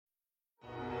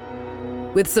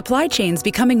With supply chains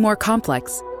becoming more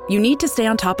complex, you need to stay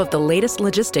on top of the latest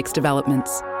logistics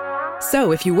developments.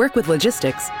 So if you work with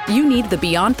logistics, you need the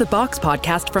Beyond the Box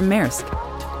podcast from Maersk.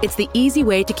 It's the easy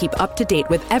way to keep up to date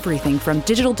with everything from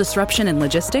digital disruption in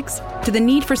logistics to the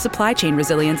need for supply chain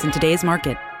resilience in today's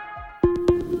market.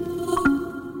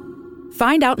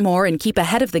 Find out more and keep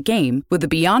ahead of the game with the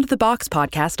Beyond the Box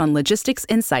podcast on logistics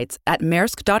insights at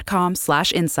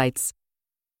maersk.com/insights.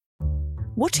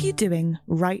 What are you doing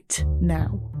right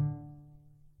now?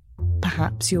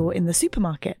 Perhaps you're in the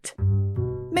supermarket.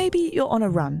 Maybe you're on a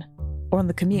run or on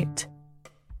the commute.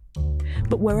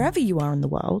 But wherever you are in the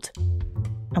world,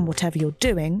 and whatever you're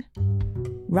doing,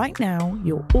 right now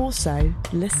you're also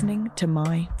listening to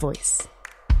my voice.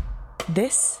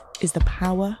 This is the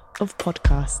power of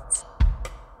podcasts.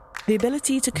 The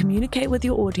ability to communicate with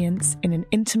your audience in an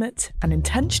intimate and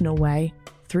intentional way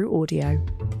through audio.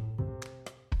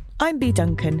 I'm Bea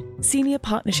Duncan, Senior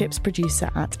Partnerships Producer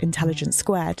at Intelligence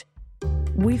Squared.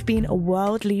 We've been a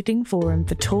world-leading forum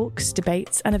for talks,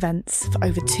 debates and events for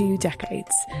over 2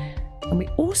 decades. And we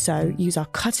also use our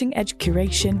cutting-edge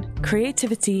curation,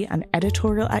 creativity and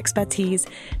editorial expertise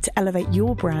to elevate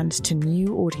your brand to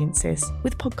new audiences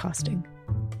with podcasting.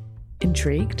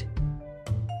 Intrigued?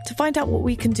 To find out what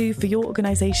we can do for your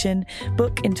organisation,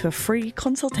 book into a free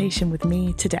consultation with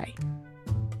me today.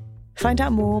 Find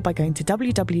out more by going to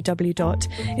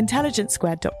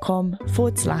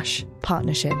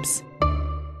www.intelligencesquared.com/partnerships.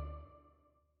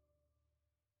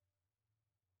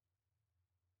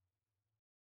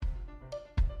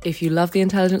 If you love the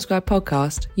Intelligence Squared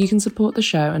podcast, you can support the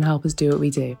show and help us do what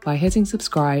we do by hitting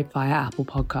subscribe via Apple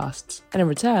Podcasts. And in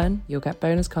return, you'll get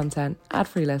bonus content,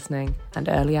 ad-free listening, and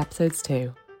early episodes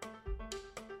too.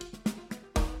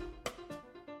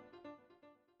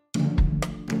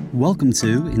 Welcome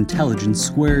to Intelligence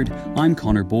Squared. I'm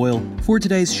Connor Boyle. For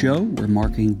today's show, we're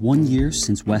marking 1 year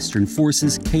since Western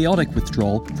forces' chaotic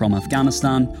withdrawal from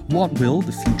Afghanistan. What will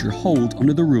the future hold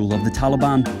under the rule of the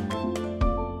Taliban?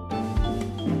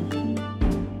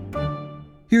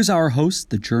 Here's our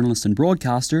host, the journalist and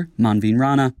broadcaster, Manveen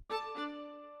Rana.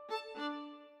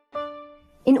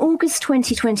 In August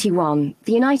 2021,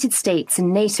 the United States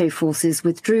and NATO forces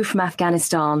withdrew from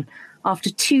Afghanistan after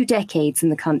 2 decades in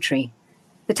the country.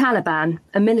 The Taliban,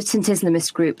 a militant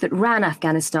Islamist group that ran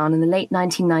Afghanistan in the late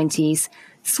 1990s,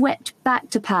 swept back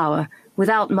to power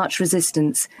without much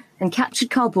resistance and captured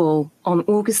Kabul on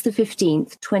August the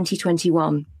 15th,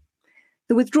 2021.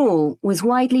 The withdrawal was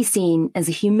widely seen as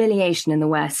a humiliation in the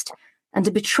West and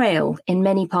a betrayal in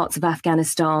many parts of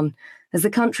Afghanistan, as the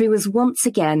country was once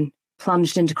again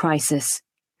plunged into crisis.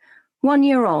 1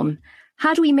 year on,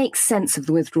 how do we make sense of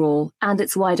the withdrawal and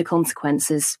its wider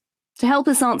consequences? To help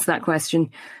us answer that question,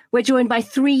 we're joined by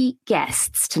 3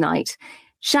 guests tonight.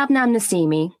 Shabnam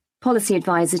Nassimi, Policy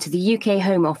Advisor to the UK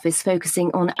Home Office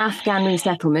focusing on Afghan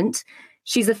resettlement.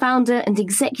 She's the founder and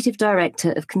executive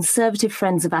director of Conservative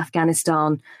Friends of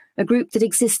Afghanistan, a group that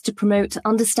exists to promote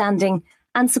understanding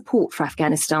and support for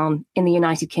Afghanistan in the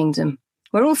United Kingdom.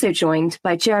 We're also joined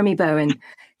by Jeremy Bowen,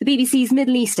 the BBC's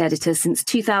Middle East editor since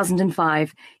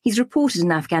 2005. He's reported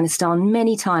in Afghanistan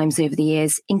many times over the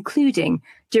years, including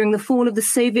during the fall of the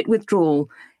Soviet withdrawal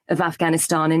of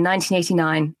Afghanistan in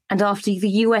 1989 and after the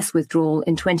US withdrawal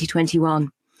in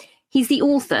 2021. He's the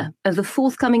author of the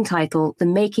forthcoming title, The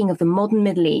Making of the Modern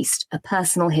Middle East, A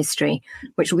Personal History,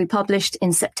 which will be published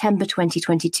in September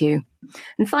 2022.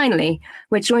 And finally,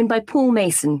 we're joined by Paul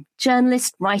Mason,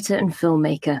 journalist, writer and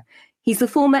filmmaker. He's the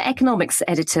former economics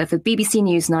editor for BBC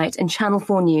Newsnight and Channel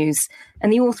 4 News,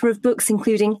 and the author of books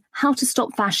including How to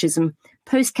Stop Fascism,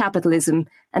 Post-Capitalism,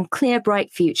 and Clear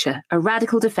Bright Future, A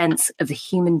Radical Defence of the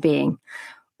Human Being.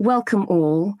 Welcome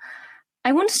all.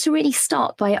 I wanted to really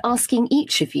start by asking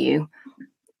each of you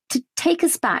to take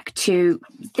us back to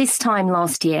this time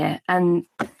last year and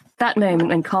that moment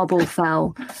when Kabul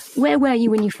fell. Where were you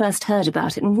when you first heard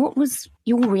about it, and what was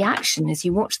your reaction as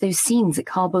you watched those scenes at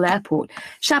Kabul airport?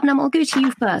 Shabnam, I'll go to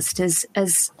you first as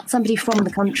somebody from the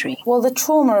country. Well, the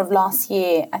trauma of last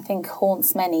year, I think,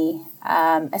 haunts many,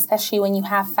 especially when you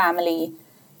have family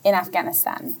in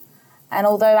Afghanistan. And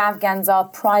although Afghans are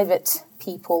private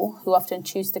people who often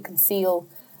choose to conceal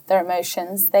their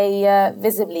emotions, they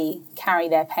visibly carry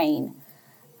their pain.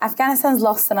 Afghanistan's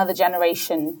lost another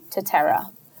generation to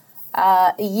terror.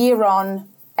 A year on,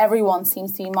 everyone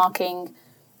seems to be marking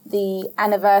the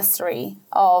anniversary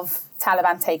of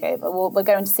Taliban takeover. We're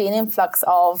going to see an influx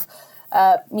of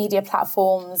media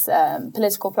platforms,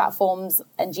 political platforms,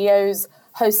 NGOs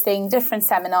hosting different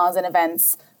seminars and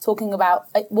events talking about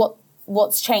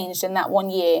what's changed in that 1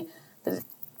 year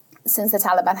since the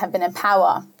Taliban have been in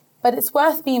power. But it's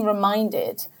worth being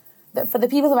reminded that for the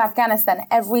people of Afghanistan,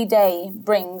 every day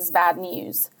brings bad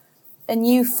news. A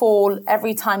new fall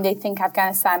every time they think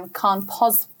Afghanistan can't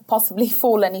possibly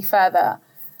fall any further.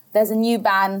 There's a new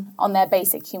ban on their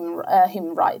basic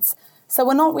human rights. So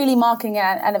we're not really marking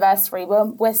an anniversary.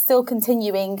 We're still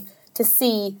continuing to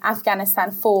see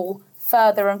Afghanistan fall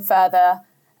further and further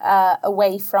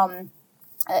away from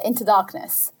into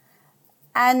darkness.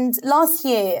 And last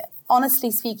year,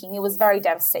 honestly speaking, it was very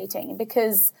devastating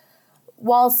because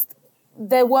whilst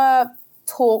there were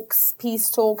peace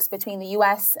talks between the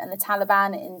US and the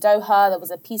Taliban in Doha, there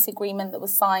was a peace agreement that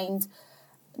was signed,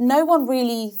 no one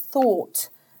really thought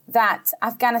that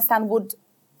Afghanistan would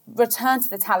return to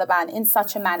the Taliban in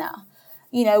such a manner.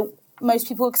 You know, most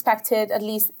people expected at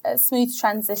least a smooth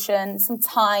transition, some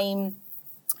time.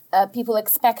 People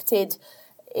expected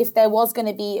if there was going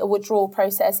to be a withdrawal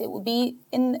process, it would be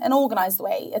in an organized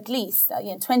way, at least.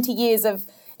 20 years of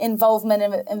involvement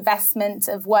and investment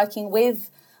of working with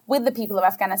the people of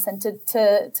Afghanistan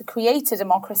to create a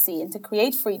democracy and to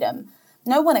create freedom.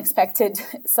 No one expected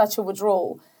such a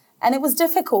withdrawal. And it was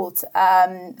difficult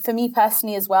for me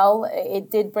personally as well. It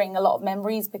did bring a lot of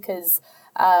memories because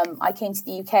I came to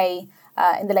the UK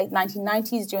in the late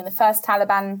 1990s during the first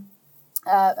Taliban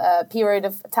period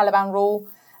of Taliban rule.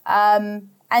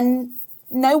 And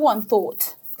no one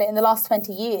thought that in the last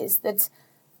 20 years that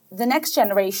the next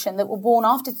generation that were born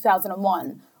after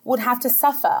 2001 would have to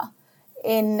suffer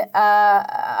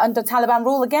under Taliban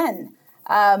rule again.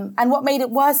 And what made it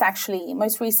worse, actually,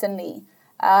 most recently,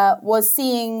 was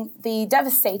seeing the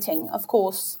devastating, of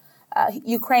course,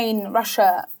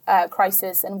 Ukraine-Russia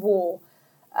crisis and war,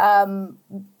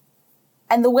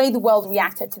 and the way the world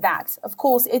reacted to that. Of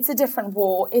course, it's a different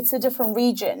war, it's a different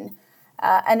region,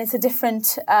 and it's a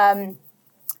different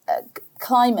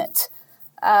climate.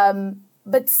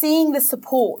 But seeing the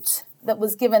support that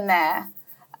was given there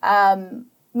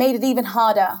made it even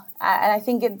harder. And I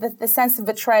think the sense of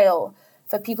betrayal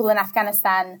for people in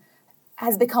Afghanistan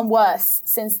has become worse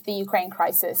since the Ukraine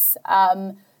crisis.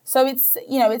 So it's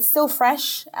still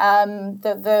fresh.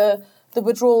 The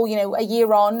withdrawal, a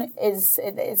year on,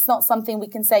 it's not something we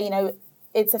can say,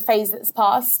 it's a phase that's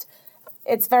passed.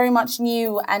 It's very much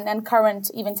new and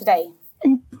current even today.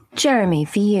 And Jeremy,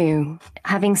 for you,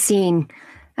 having seen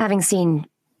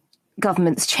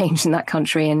governments change in that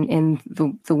country in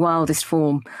the wildest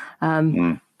form,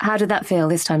 how did that feel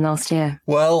this time last year?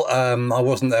 Well, I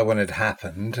wasn't there when it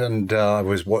happened, and I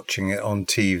was watching it on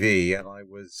TV, and I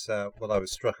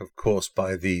was struck, of course,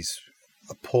 by these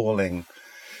appalling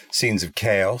scenes of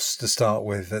chaos to start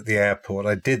with at the airport.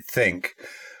 I did think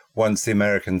once the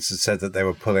Americans had said that they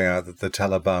were pulling out, that the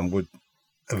Taliban would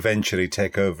eventually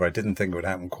take over. I didn't think it would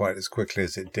happen quite as quickly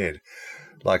as it did,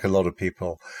 like a lot of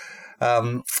people.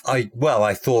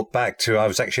 I thought back to, I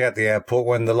was actually at the airport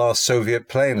when the last Soviet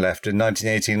plane left in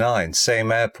 1989,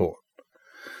 same airport.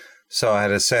 So I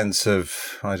had a sense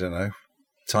of,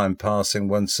 time passing,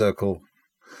 one circle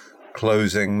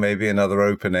closing, maybe another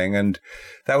opening. And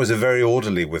that was a very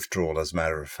orderly withdrawal, as a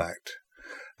matter of fact.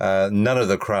 None of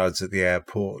the crowds at the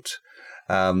airport.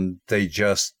 They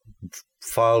just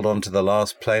filed onto the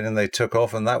last plane and they took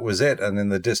off, and that was it. And in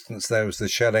the distance, there was the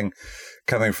shelling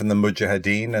coming from the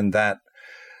Mujahideen, and that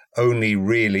only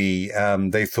really,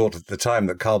 they thought at the time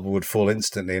that Kabul would fall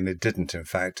instantly, and it didn't. In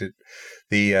fact,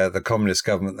 the communist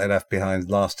government they left behind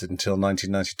lasted until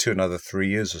 1992, another 3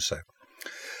 years or so.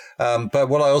 But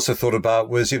what I also thought about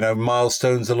was,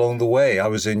 milestones along the way. I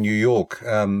was in New York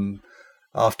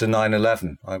after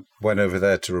 9/11. I went over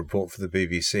there to report for the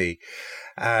BBC,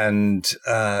 and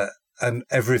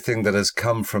everything that has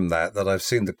come from that I've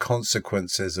seen the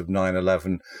consequences of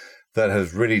 9/11 that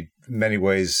has really, in many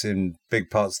ways, in big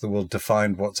parts of the world,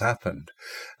 defined what's happened.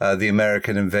 The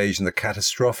American invasion, the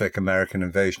catastrophic American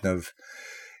invasion of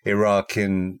Iraq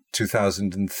in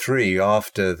 2003,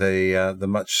 after the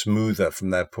much smoother,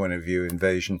 from their point of view,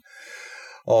 invasion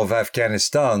of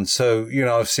Afghanistan. So,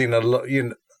 I've seen a lot,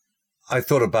 I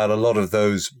thought about a lot of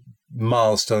those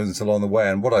milestones along the way.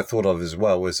 And what I thought of as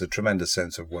well was a tremendous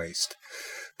sense of waste.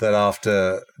 That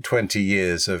after 20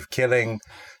 years of killing,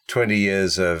 20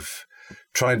 years of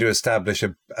trying to establish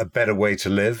a better way to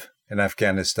live in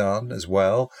Afghanistan as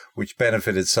well, which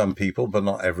benefited some people, but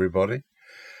not everybody.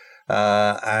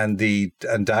 And the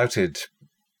undoubted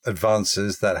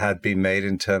advances that had been made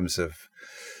in terms of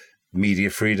media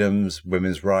freedoms,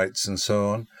 women's rights, and so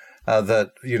on,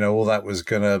 that, all that was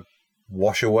going to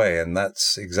wash away. And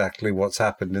that's exactly what's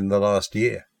happened in the last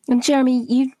year. And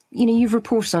Jeremy, you've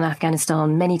reported on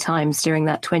Afghanistan many times during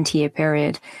that 20-year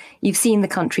period. You've seen the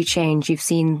country change. You've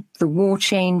seen the war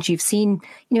change. You've seen,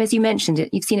 as you mentioned it,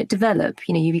 you've seen it develop.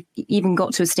 You've even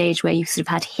got to a stage where you sort of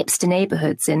had hipster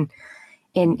neighborhoods in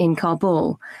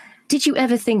Kabul. Did you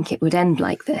ever think it would end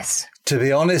like this? To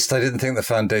be honest, I didn't think the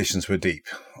foundations were deep.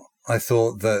 I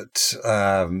thought that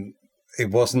it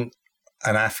wasn't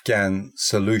an Afghan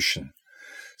solution.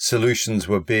 Solutions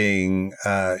were being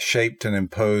shaped and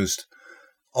imposed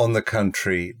on the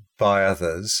country by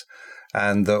others,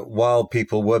 and that while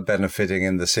people were benefiting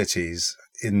in the cities,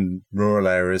 in rural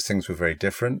areas, things were very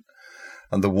different.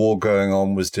 And the war going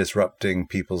on was disrupting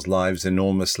people's lives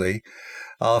enormously.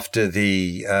 After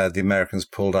the Americans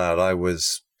pulled out, I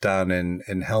was down in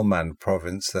Helmand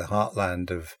province, the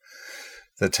heartland of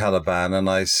the Taliban,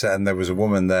 and there was a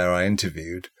woman there I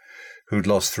interviewed who'd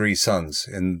lost 3 sons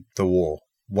in the war.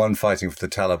 One fighting for the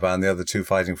Taliban, the other 2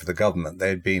 fighting for the government. They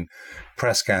had been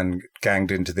press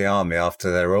ganged into the army after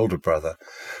their older brother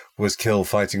was killed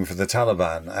fighting for the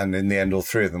Taliban. And in the end, all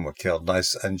 3 of them were killed.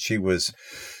 And she was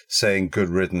saying, good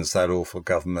riddance, that awful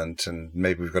government, and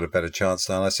maybe we've got a better chance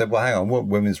now. And I said, well, hang on, weren't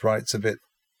women's rights a bit,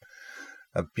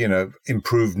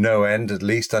 improved no end, at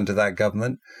least under that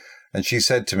government? And she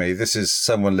said to me, this is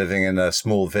someone living in a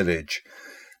small village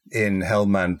in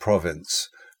Helmand province,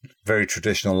 very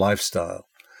traditional lifestyle.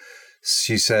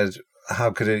 She said, how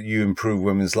could you improve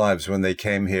women's lives when they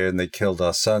came here and they killed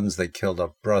our sons, they killed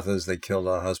our brothers, they killed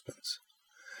our husbands?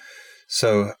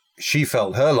 So she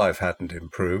felt her life hadn't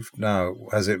improved. Now,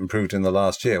 has it improved in the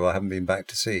last year? Well, I haven't been back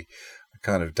to see. I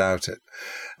kind of doubt it.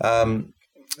 I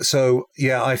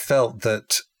felt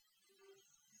that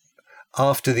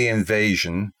after the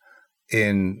invasion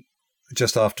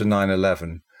just after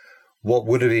 9/11, what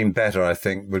would have been better, I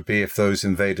think, would be if those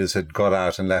invaders had got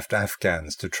out and left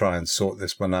Afghans to try and sort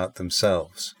this one out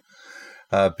themselves.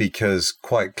 Because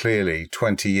quite clearly,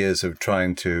 20 years of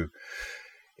trying to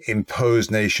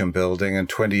impose nation building and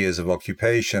 20 years of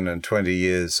occupation and 20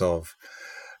 years of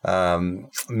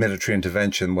military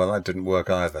intervention, well, that didn't work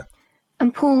either.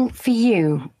 And Paul, for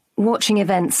you, watching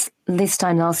events this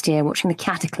time last year, watching the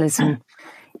cataclysm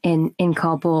in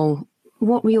Kabul,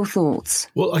 what were your thoughts?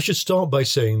 Well, I should start by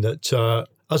saying that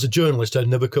as a journalist, I'd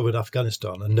never covered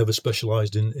Afghanistan and never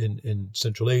specialised in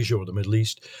Central Asia or the Middle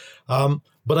East.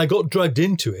 But I got dragged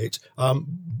into it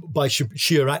by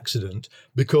sheer accident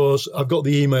because I've got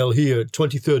the email here,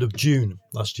 23rd of June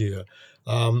last year,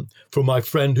 from my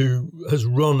friend who has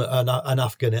run an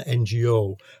Afghan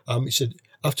NGO. He said,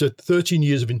 after 13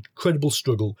 years of incredible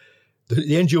struggle,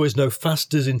 the NGO is now fast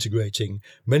disintegrating.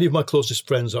 Many of my closest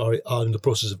friends are in the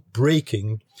process of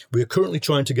breaking. We are currently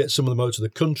trying to get some of them out of the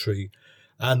country,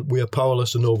 and we are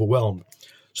powerless and overwhelmed.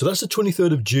 So that's the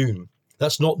 23rd of June.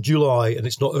 That's not July, and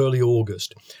it's not early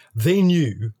August. They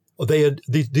knew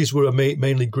these were a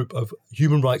mainly group of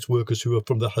human rights workers who are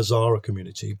from the Hazara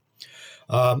community,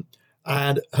 and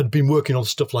had been working on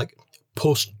stuff like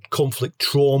post-conflict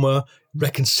trauma,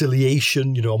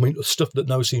 reconciliation, stuff that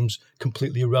now seems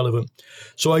completely irrelevant.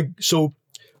 So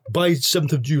by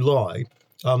 7th of July,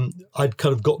 I'd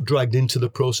kind of got dragged into the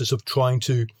process of trying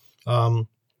to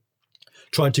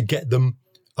get them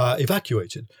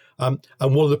evacuated. And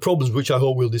one of the problems, which I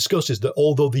hope we'll discuss, is that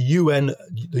although the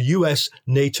US,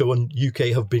 NATO, and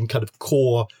UK have been kind of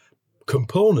core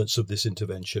components of this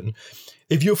intervention,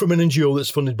 if you're from an NGO that's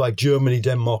funded by Germany,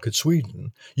 Denmark, and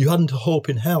Sweden, you hadn't a hope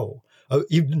in hell,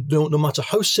 even no matter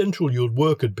how central your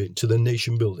work had been to the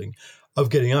nation building, of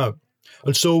getting out.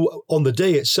 And so on the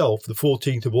day itself, the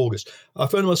 14th of August, I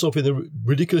found myself in the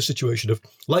ridiculous situation of,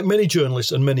 like many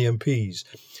journalists and many MPs,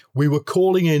 we were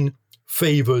calling in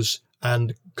favours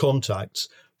and contacts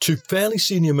to fairly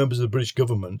senior members of the British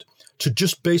government to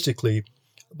just basically,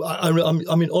 I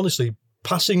mean, honestly,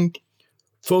 passing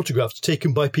photographs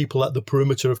taken by people at the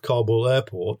perimeter of Kabul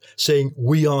airport saying,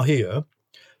 we are here,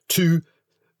 to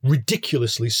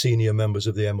ridiculously senior members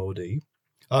of the MOD,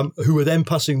 who were then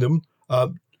passing them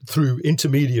through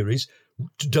intermediaries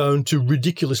down to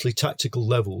ridiculously tactical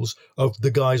levels of the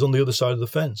guys on the other side of the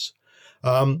fence.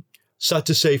 Sad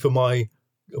to say for my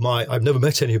I've never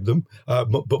met any of them,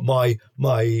 but my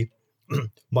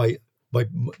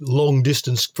long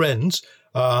distance friends,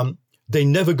 they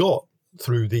never got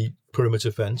through the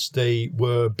perimeter fence. They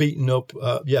were beaten up.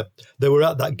 They were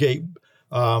at that gate,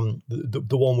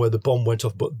 the one where the bomb went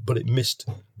off, but it missed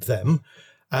them,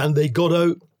 and they got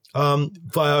out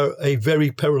via a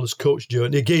very perilous coach journey.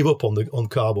 They gave up on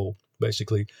Kabul.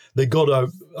 Basically, they got out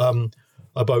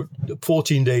about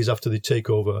 14 days after the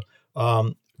takeover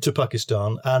to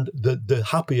Pakistan, and the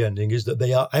happy ending is that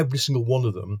they are, every single one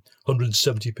of them,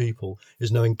 170 people,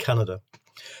 is now in Canada.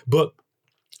 But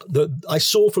I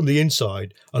saw from the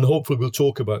inside, and hopefully we'll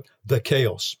talk about the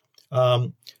chaos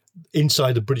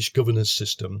inside the British governance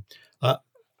system.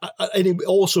 And it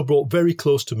also brought very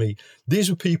close to me, these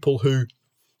were people who,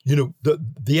 the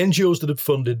NGOs that had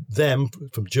funded them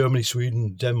from Germany,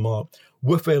 Sweden, Denmark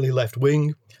were fairly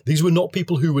left-wing. These were not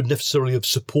people who would necessarily have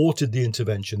supported the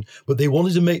intervention, but they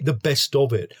wanted to make the best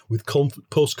of it with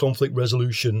post-conflict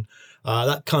resolution,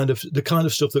 the kind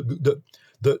of stuff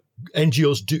that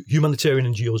NGOs do,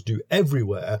 humanitarian NGOs do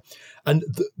everywhere. And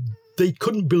they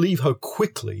couldn't believe how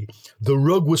quickly the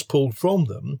rug was pulled from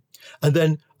them. And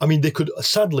then, they could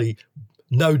sadly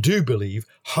now do believe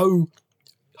how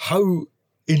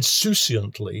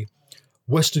insouciantly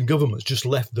Western governments just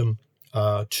left them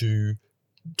to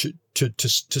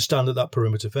stand at that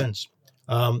perimeter fence.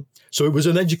 So it was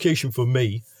an education for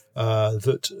me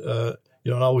that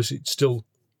and I was still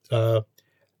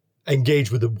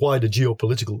engaged with the wider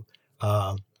geopolitical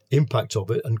impact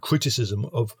of it and criticism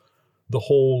of the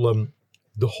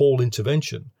whole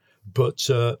intervention. But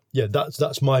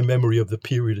that's my memory of the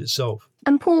period itself.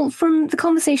 And Paul, from the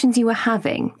conversations you were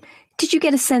having, did you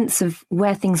get a sense of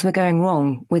where things were going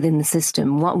wrong within the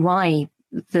system? Why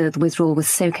the withdrawal was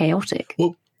so chaotic?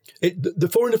 Well, the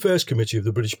Foreign Affairs Committee of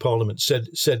the British Parliament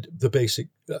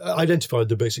identified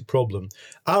the basic problem.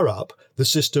 ARAP, the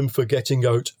system for getting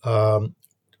out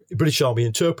British Army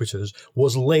interpreters,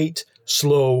 was late,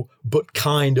 slow, but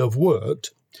kind of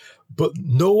worked. But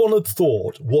no one had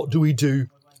thought, what do we do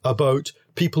about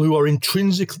people who are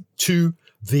intrinsic to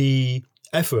the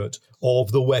effort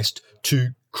of the West to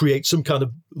create some kind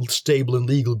of stable and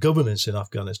legal governance in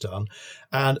Afghanistan?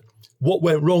 And what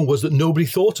went wrong was that nobody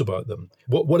thought about them.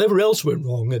 Whatever else went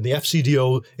wrong, and the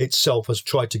FCDO itself has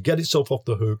tried to get itself off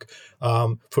the hook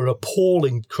for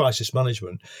appalling crisis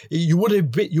management. You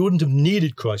wouldn't have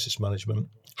needed crisis management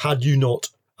had you not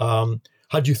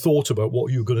had you thought about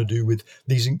what you were going to do with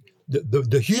these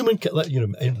the human.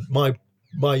 In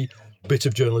my bit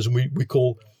of journalism, we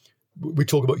talk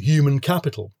about human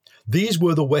capital. These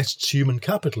were the West's human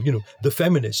capital, the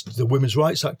feminists, the women's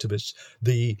rights activists.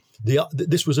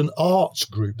 This was an arts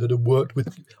group that had worked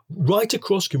with right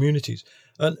across communities.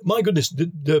 And my goodness,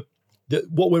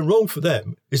 what went wrong for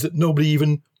them is that nobody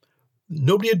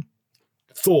had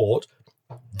thought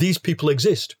these people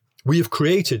exist. We have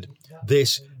created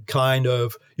this kind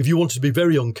of, if you wanted to be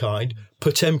very unkind,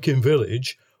 Potemkin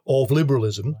village of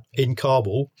liberalism in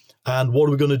Kabul. And what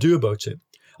are we going to do about it?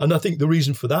 And I think the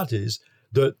reason for that is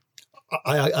that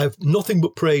I have nothing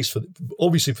but praise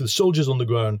obviously for the soldiers on the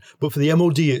ground, but for the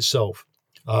MOD itself.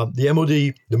 The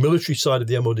MOD, the military side of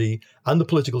the MOD and the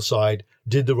political side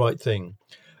did the right thing.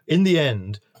 In the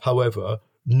end, however,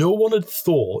 no one had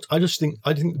thought, I think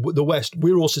the West,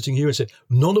 we're all sitting here and say,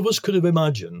 none of us could have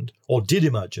imagined or did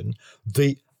imagine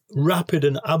the rapid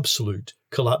and absolute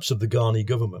collapse of the Ghani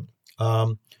government.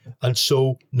 And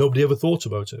so nobody ever thought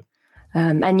about it.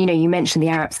 And you mentioned the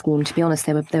Arab scheme. To be honest,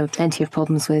 there were plenty of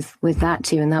problems with that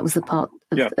too, and that was the part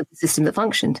of the system that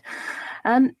functioned.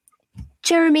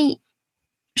 Jeremy,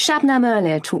 Shabnam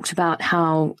earlier talked about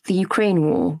how the Ukraine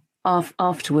war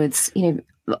afterwards,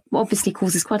 obviously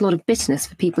causes quite a lot of bitterness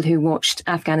for people who watched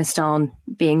Afghanistan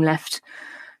being left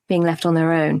on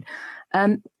their own.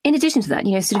 In addition to that,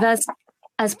 sort of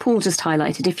as Paul just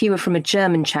highlighted, if you were from a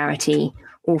German charity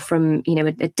or from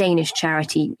a Danish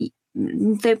charity,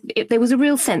 there was a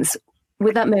real sense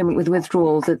with that moment with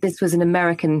withdrawal that this was an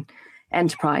American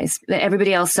enterprise.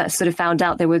 Everybody else sort of found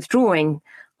out they were withdrawing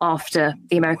after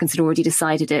the Americans had already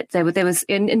decided it. There was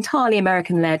entirely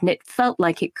American-led, and it felt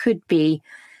like it could be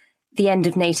the end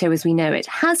of NATO as we know it.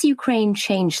 Has Ukraine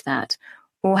changed that,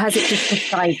 or has it just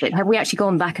decided it? Have we actually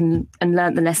gone back and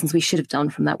learned the lessons we should have done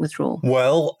from that withdrawal?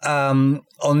 Well,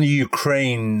 on the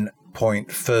Ukraine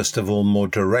point, first of all, more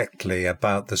directly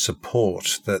about the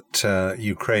support that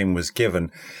Ukraine was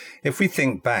given. If we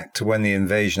think back to when the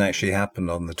invasion actually happened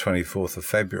on the 24th of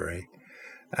February,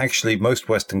 actually most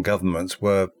Western governments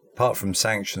were, apart from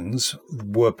sanctions,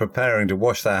 were preparing to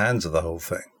wash their hands of the whole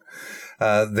thing.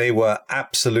 They were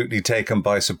absolutely taken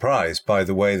by surprise by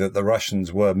the way that the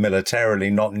Russians were militarily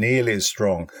not nearly as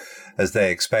strong as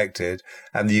they expected,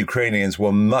 and the Ukrainians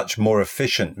were much more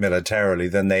efficient militarily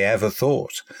than they ever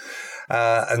thought.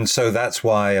 And so that's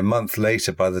why a month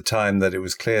later, by the time that it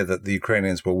was clear that the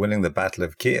Ukrainians were winning the Battle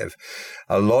of Kiev,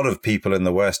 a lot of people in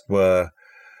the West were,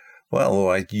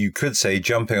 well, you could say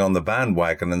jumping on the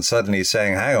bandwagon and suddenly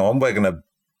saying, hang on, we're going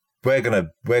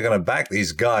to back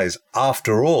these guys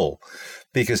after all.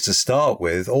 Because to start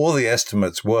with, all the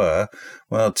estimates were,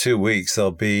 2 weeks,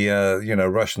 there'll be,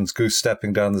 Russians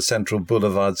goose-stepping down the central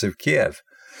boulevards of Kiev.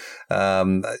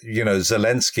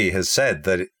 Zelensky has said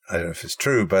that I don't know if it's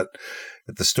true, but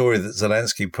the story that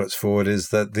Zelensky puts forward is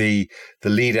that the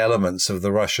lead elements of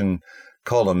the Russian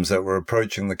columns that were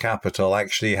approaching the capital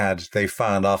actually they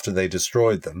found after they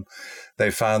destroyed them,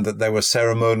 they found that there were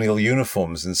ceremonial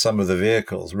uniforms in some of the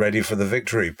vehicles ready for the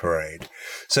victory parade.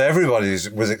 So everybody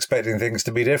was expecting things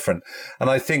to be different.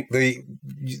 And I think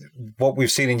what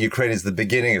we've seen in Ukraine is the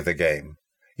beginning of the game,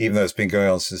 even though it's been going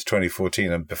on since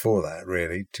 2014 and before that,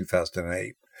 really,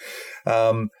 2008.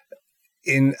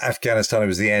 In Afghanistan, it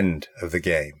was the end of the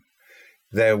game.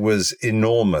 There was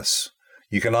enormous,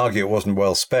 you can argue it wasn't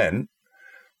well spent,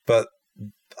 but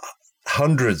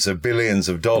hundreds of billions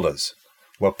of dollars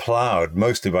were plowed,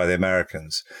 mostly by the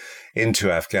Americans,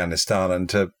 into Afghanistan. And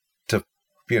to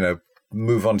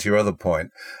move on to your other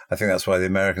point, I think that's why the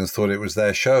Americans thought it was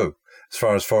their show. As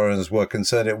far as foreigners were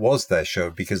concerned, it was their show,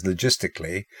 because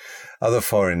logistically, other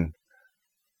foreign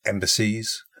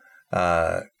embassies,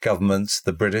 governments,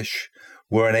 the British,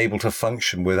 were unable to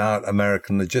function without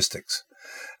American logistics.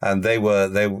 And they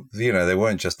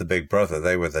weren't just the big brother.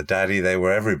 They were the daddy. They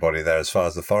were everybody there as far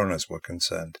as the foreigners were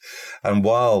concerned. And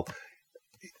while,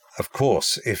 of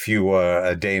course, if you were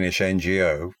a Danish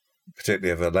NGO,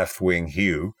 particularly of a left-wing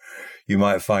hue, you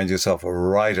might find yourself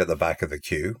right at the back of the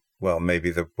queue. Well,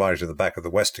 maybe right at the back of the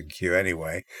Western queue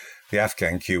anyway. The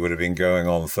Afghan queue would have been going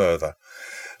on further,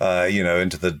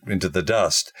 into the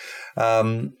dust.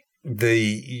 I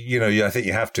think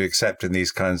you have to accept in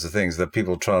these kinds of things that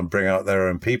people try and bring out their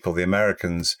own people. The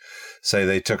Americans say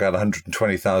they took out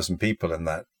 120,000 people in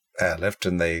that airlift,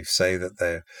 and they say that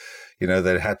they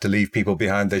had to leave people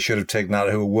behind they should have taken out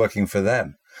who were working for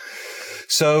them.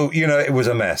 So, it was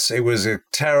a mess. It was a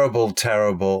terrible,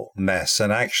 terrible mess.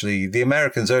 And actually, the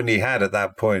Americans only had at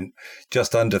that point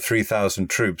just under 3,000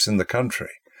 troops in the country.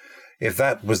 If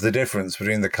that was the difference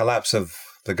between the collapse of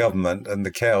the government and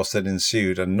the chaos that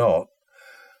ensued and not,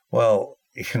 well,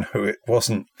 it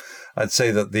wasn't. I'd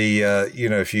say that the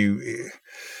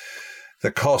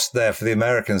cost there for the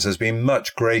Americans has been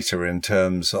much greater in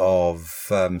terms of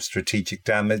strategic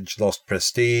damage, lost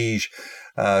prestige,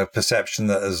 perception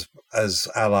that as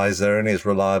allies they're only as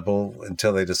reliable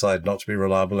until they decide not to be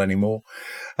reliable anymore,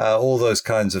 all those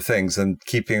kinds of things, and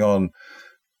keeping on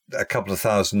a couple of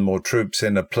thousand more troops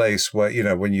in a place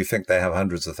where, when you think they have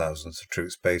hundreds of thousands of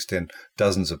troops based in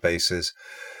dozens of bases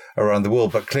around the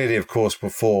world. But clearly, of course, for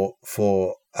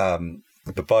the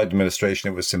Biden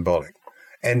administration, it was symbolic,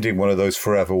 ending one of those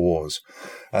forever wars.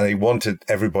 And they wanted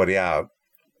everybody out.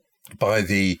 By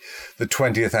the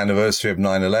 20th anniversary of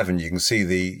 9/11, you can see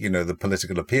the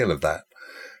political appeal of that.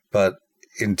 But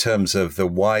in terms of the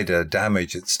wider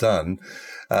damage it's done,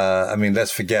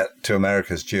 let's forget to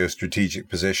America's geostrategic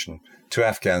position, to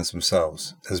Afghans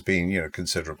themselves, has been,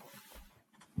 considerable.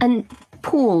 And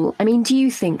Paul, do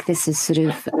you think this is sort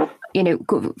of,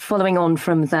 following on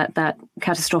from that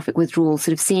catastrophic withdrawal,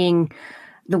 sort of seeing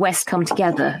the West come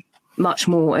together much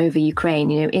more over Ukraine,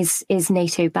 is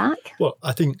NATO back? Well,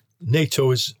 I think NATO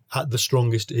is at the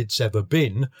strongest it's ever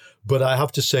been. But I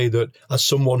have to say that as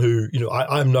someone who,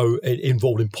 I'm now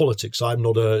involved in politics, I'm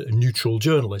not a neutral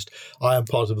journalist. I am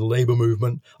part of the Labour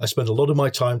movement. I spend a lot of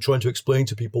my time trying to explain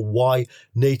to people why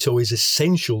NATO is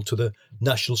essential to the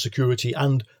national security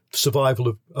and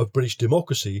survival of British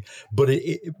democracy. But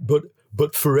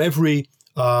for every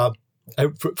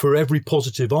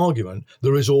positive argument,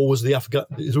 there is always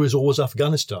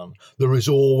Afghanistan. There is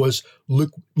always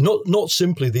not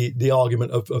simply the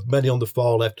argument of many on the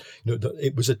far left, that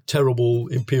it was a terrible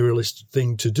imperialist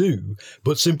thing to do,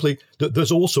 but simply that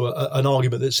there's also an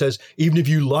argument that says even if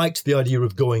you liked the idea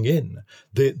of going in,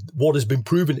 what has been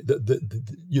proven that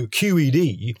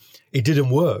QED, it didn't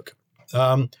work.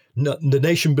 The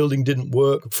nation building didn't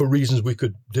work for reasons we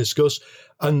could discuss,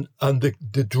 and the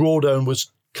drawdown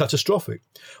was catastrophic.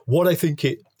 What I think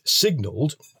it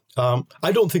signalled,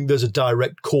 I don't think there's a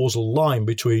direct causal line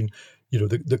between,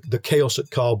 the chaos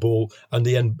at Kabul and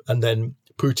then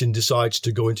Putin decides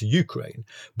to go into Ukraine.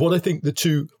 But I think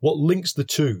what links the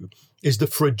two is the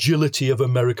fragility of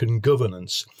American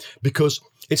governance, because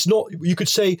it's not. You could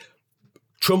say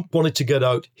Trump wanted to get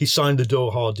out. He signed the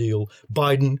Doha deal.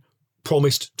 Biden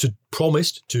promised to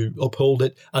uphold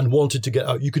it and wanted to get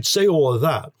out. You could say all of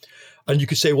that. And you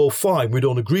could say, well, fine, we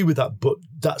don't agree with that, but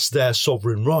that's their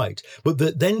sovereign right. But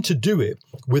then to do it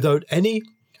without any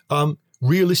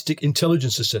realistic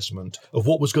intelligence assessment of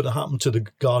what was going to happen to the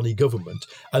Ghani government,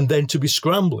 and then to be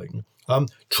scrambling,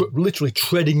 literally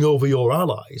treading over your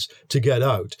allies to get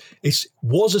out,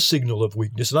 was a signal of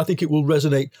weakness. And I think it will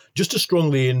resonate just as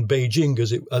strongly in Beijing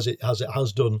as it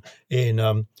has done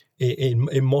in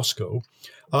Moscow.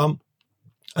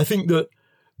 I think that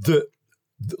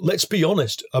let's be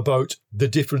honest about the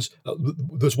difference.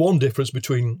 There's one difference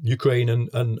between Ukraine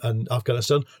and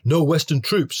Afghanistan. No Western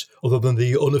troops, other than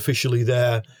the unofficially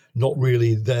there, not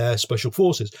really there special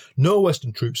forces. No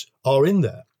Western troops are in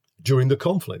there during the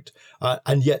conflict.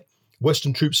 And yet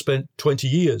Western troops spent 20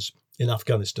 years in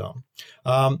Afghanistan.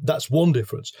 That's one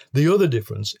difference. The other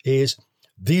difference is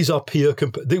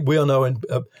we are now in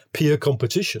peer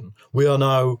competition. We are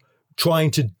now trying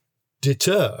to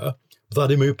deter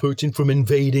Vladimir Putin from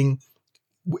invading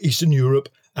Eastern Europe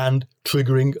and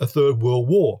triggering a third world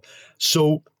war.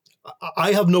 So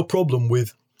I have no problem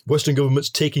with Western governments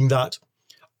taking that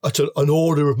at an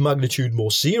order of magnitude more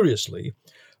seriously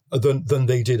than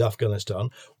they did Afghanistan.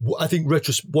 I think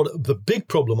what the big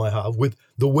problem I have with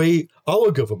the way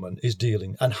our government is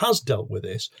dealing and has dealt with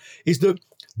this is that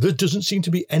there doesn't seem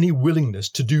to be any willingness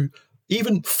to do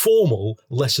even formal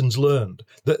lessons learned.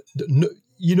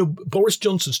 Boris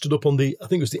Johnson stood up on I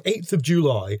think it was the 8th of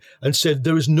July and said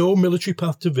there is no military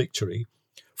path to victory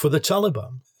for the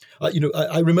Taliban.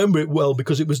 I remember it well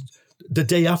because it was the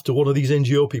day after one of these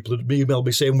NGO people had emailed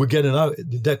me saying, we're getting out,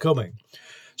 they're coming.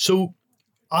 So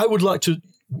I would like to,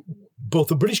 both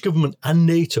the British government and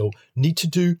NATO need to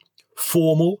do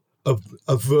formal,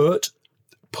 overt,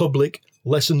 public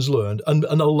lessons learned and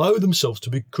allow themselves to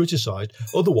be criticised.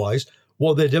 Otherwise,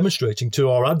 what they're demonstrating to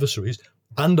our adversaries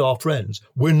and our friends,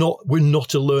 we're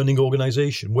not a learning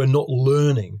organisation. We're not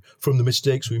learning from the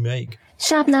mistakes we make.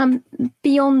 Shabnam,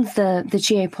 beyond the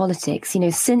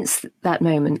geopolitics, since that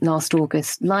moment last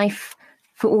August, life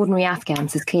for ordinary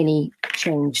Afghans has clearly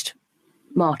changed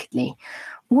markedly.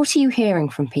 What are you hearing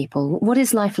from people? What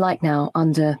is life like now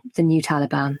under the new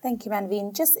Taliban? Thank you,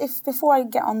 Manveen. Before I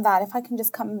get on that, if I can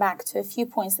just come back to a few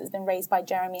points that's been raised by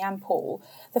Jeremy and Paul.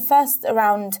 The first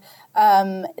around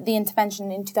the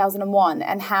intervention in 2001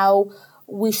 and how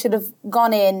we should have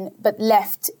gone in but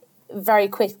left very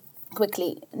quickly.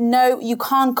 No, you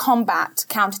can't combat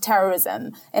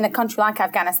counterterrorism in a country like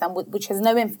Afghanistan, which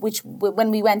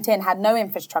when we went in had no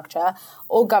infrastructure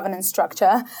or governance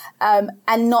structure,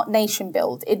 and not nation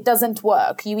build. It doesn't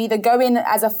work. You either go in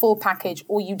as a full package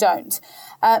or you don't.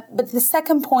 But the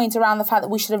second point around the fact that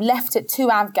we should have left it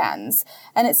to Afghans,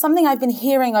 and it's something I've been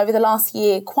hearing over the last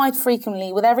year quite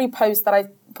frequently with every post that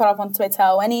I've put up on Twitter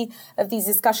or any of these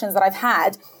discussions that I've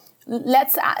had.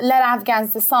 Let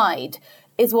Afghans decide.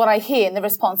 Is what I hear in the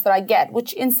response that I get,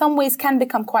 which in some ways can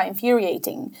become quite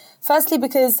infuriating. Firstly,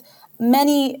 because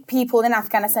many people in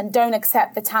Afghanistan don't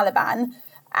accept the Taliban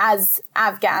as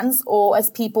Afghans or as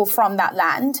people from that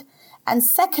land. And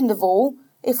second of all,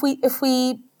 if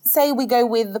we say we go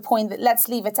with the point that let's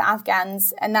leave it to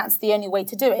Afghans and that's the only way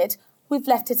to do it, we've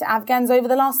left it to Afghans over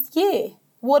the last year.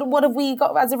 What have we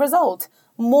got as a result?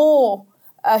 More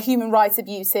human rights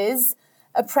abuses,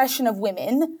 oppression of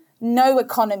women, no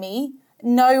economy,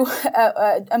 no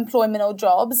employment or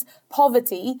jobs,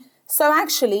 poverty. So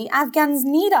actually, Afghans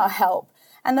need our help.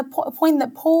 And the point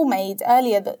that Paul made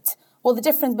earlier that, the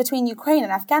difference between Ukraine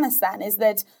and Afghanistan is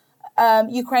that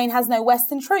Ukraine has no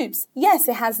Western troops. Yes,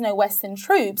 it has no Western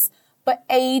troops, but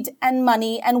aid and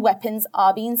money and weapons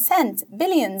are being sent,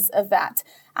 billions of that.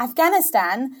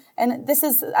 Afghanistan, and this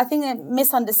is, I think, a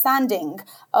misunderstanding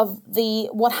of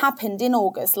what happened in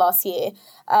August last year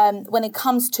when it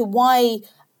comes to why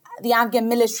the Afghan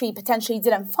military potentially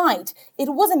didn't fight. It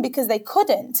wasn't because they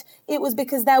couldn't. It was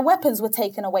because their weapons were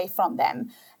taken away from them.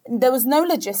 There was no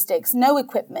logistics, no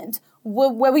equipment.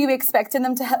 Where were you expecting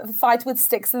them to fight with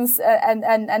sticks and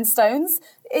stones?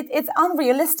 It's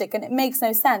unrealistic and it makes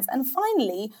no sense. And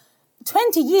finally,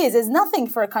 20 years is nothing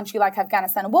for a country like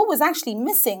Afghanistan. What was actually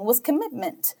missing was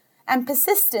commitment and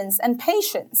persistence and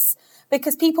patience,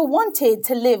 because people wanted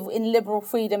to live in liberal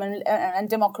freedom and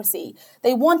democracy.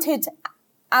 They wanted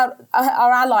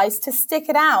our allies to stick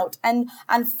it out and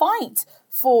fight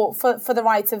for the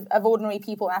rights of ordinary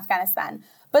people in Afghanistan.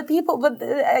 But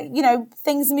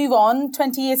things move on.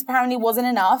 20 years apparently wasn't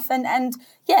enough. And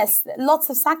yes, lots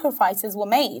of sacrifices were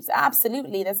made.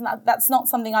 Absolutely. That's not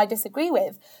something I disagree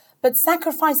with. But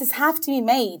sacrifices have to be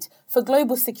made for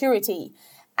global security.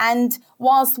 And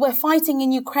whilst we're fighting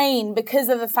in Ukraine because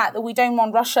of the fact that we don't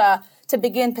want Russia to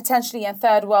begin potentially a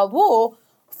third world war,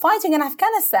 fighting in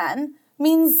Afghanistan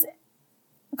means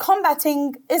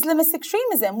combating Islamist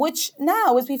extremism, which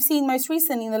now, as we've seen most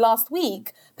recently in the last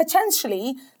week,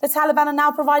 potentially the Taliban are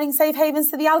now providing safe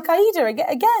havens to the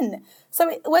Al-Qaeda again.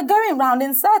 So we're going round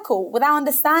in circle without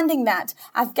understanding that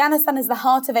Afghanistan is the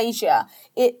heart of Asia.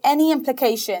 Any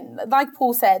implication, like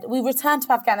Paul said, we return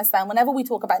to Afghanistan whenever we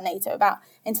talk about NATO, about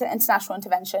international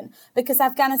intervention, because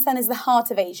Afghanistan is the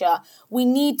heart of Asia. We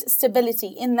need stability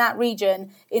in that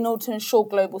region in order to ensure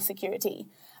global security.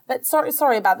 But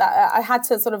sorry about that. I had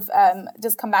to sort of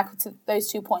just come back to those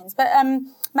 2 points. But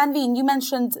Manveen, you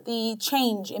mentioned the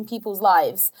change in people's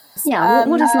lives. Yeah,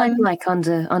 what is life like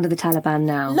under the Taliban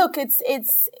now? Look, it's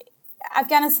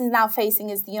Afghanistan is now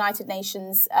facing, as the United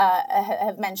Nations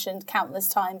have mentioned countless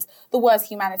times, the worst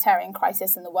humanitarian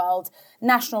crisis in the world.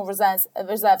 National reserves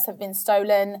have been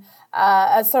frozen.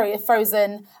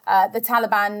 The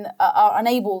Taliban are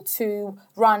unable to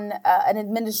run an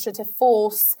administrative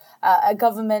force, a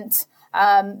government.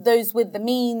 Those with the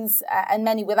means and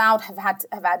many without have had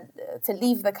to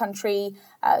leave the country.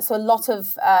 So a lot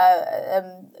of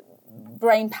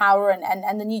brain power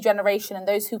and the new generation and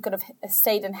those who could have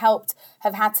stayed and helped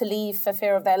have had to leave for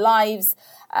fear of their lives.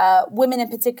 Women in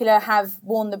particular have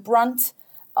borne the brunt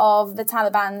of the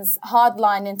Taliban's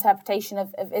hardline interpretation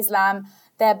of Islam.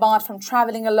 They're barred from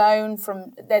traveling alone,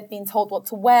 they're being told what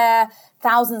to wear.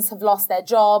 Thousands have lost their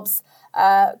jobs,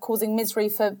 causing misery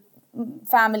for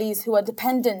families who are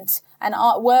dependent and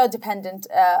were dependent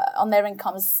on their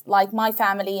incomes, like my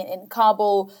family in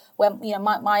Kabul, where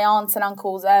my aunts and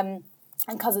uncles and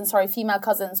cousins, female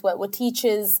cousins were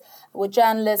teachers, were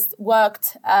journalists,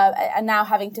 worked, and now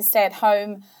having to stay at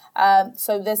home.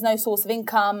 So there's no source of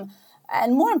income.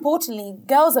 And more importantly,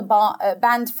 girls are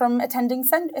banned from attending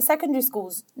secondary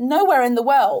schools. Nowhere in the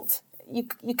world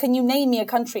can you name me a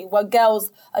country where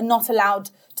girls are not allowed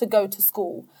to go to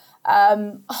school.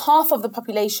 Half of the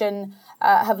population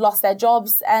have lost their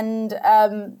jobs, and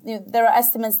there are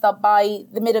estimates that by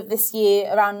the mid of this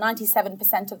year, around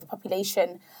 97% of the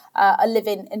population are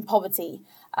living in poverty.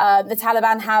 The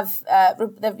Taliban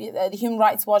the Human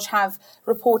Rights Watch have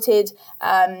reported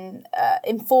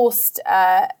enforced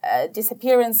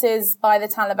disappearances by the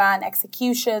Taliban,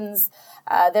 executions.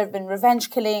 There have been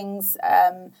revenge killings,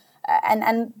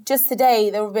 and just today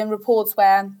there have been reports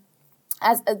where,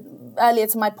 as earlier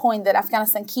to my point that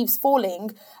Afghanistan keeps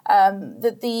falling,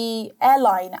 that the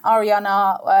airline,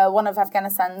 Ariana, one of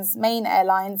Afghanistan's main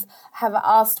airlines, have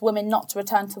asked women not to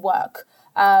return to work.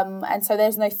 And so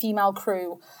there's no female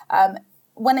crew.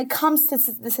 When it comes to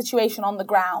the situation on the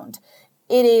ground,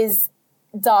 it is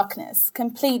darkness,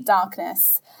 complete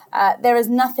darkness. There is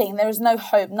no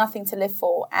hope, nothing to live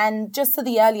for. And just to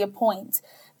the earlier point,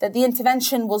 that the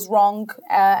intervention was wrong,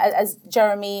 as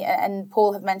Jeremy and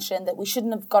Paul have mentioned, that we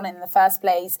shouldn't have gone in the first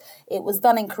place. It was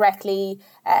done incorrectly,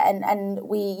 and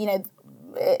we,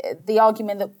 the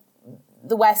argument that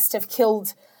the West have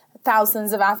killed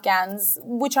thousands of Afghans,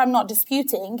 which I'm not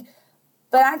disputing,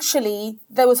 but actually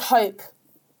there was hope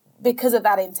because of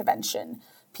that intervention.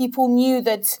 People knew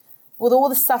that with all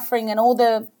the suffering and all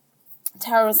the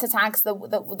terrorist attacks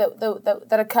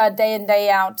that occurred day in, day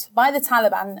out by the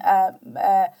Taliban,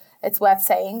 it's worth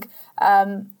saying,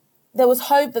 there was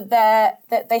hope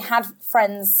that they had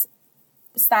friends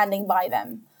standing by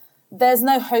them. There's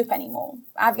no hope anymore.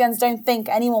 Afghans don't think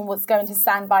anyone was going to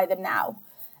stand by them now.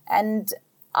 And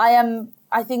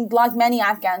I think, like many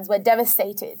Afghans, we're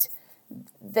devastated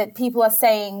that people are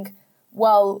saying,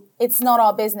 well, it's not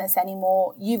our business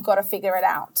anymore. You've got to figure it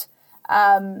out.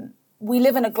 We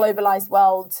live in a globalized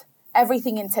world.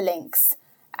 Everything interlinks.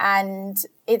 And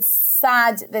it's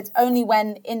sad that only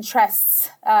when interests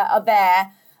are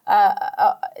there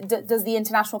does the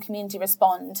international community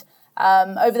respond.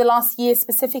 Over the last year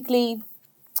specifically,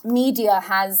 media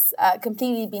has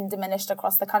completely been diminished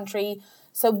across the country.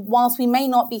 So whilst we may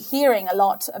not be hearing a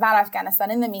lot about Afghanistan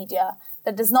in the media,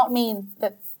 that does not mean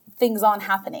that things aren't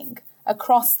happening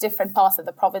across different parts of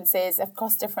the provinces,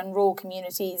 across different rural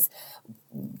communities.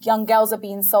 Young girls are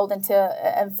being sold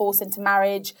and forced into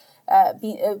marriage.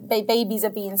 Babies are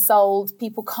being sold.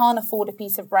 People can't afford a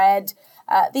piece of bread.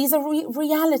 These are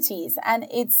realities, and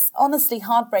it's honestly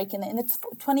heartbreaking that in the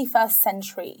 21st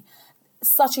century,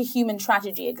 such a human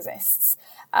tragedy exists.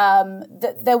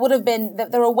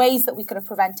 There are ways that we could have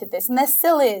prevented this, and there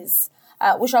still is,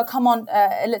 which I'll come on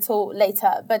a little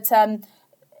later. But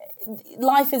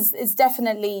life is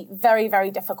definitely very,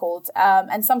 very difficult.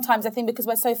 And sometimes I think because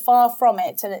we're so far from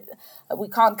it, and we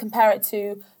can't compare it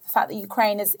to the fact that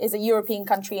Ukraine is a European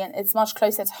country and it's much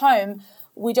closer to home,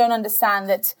 we don't understand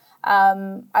that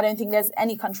I don't think there's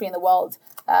any country in the world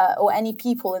or any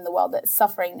people in the world that's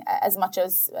suffering as much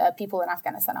as people in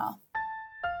Afghanistan are.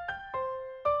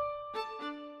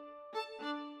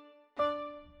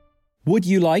 Would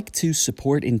you like to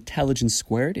support Intelligence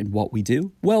Squared in what we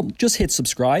do? Well, just hit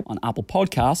subscribe on Apple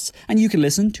Podcasts and you can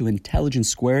listen to Intelligence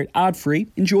Squared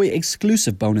ad-free, enjoy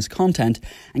exclusive bonus content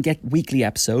and get weekly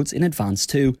episodes in advance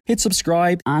too. Hit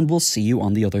subscribe and we'll see you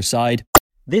on the other side.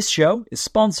 This show is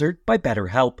sponsored by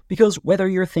BetterHelp because whether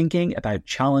you're thinking about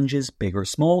challenges big or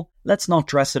small, let's not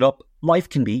dress it up. life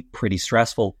can be pretty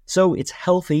stressful, so it's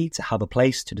healthy to have a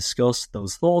place to discuss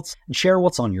those thoughts and share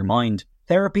what's on your mind.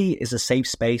 Therapy is a safe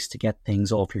space to get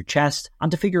things off your chest and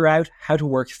to figure out how to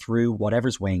work through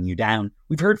whatever's weighing you down.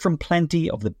 We've heard from plenty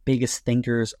of the biggest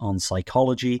thinkers on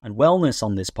psychology and wellness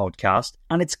on this podcast,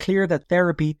 and it's clear that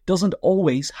therapy doesn't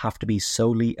always have to be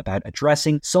solely about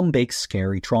addressing some big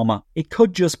scary trauma. It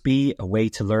could just be a way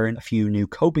to learn a few new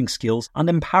coping skills and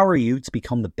empower you to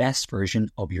become the best version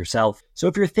of yourself. So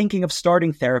if you're thinking of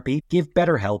starting therapy, give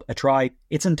BetterHelp a try.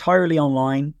 It's entirely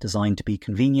online, designed to be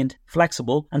convenient,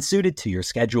 flexible, and suited to your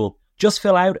schedule. Just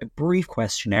fill out a brief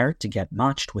questionnaire to get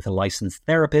matched with a licensed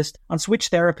therapist and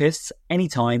switch therapists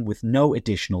anytime with no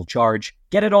additional charge.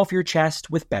 Get it off your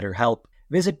chest with BetterHelp.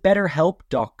 Visit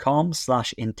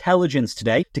betterhelp.com/intelligence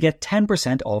today to get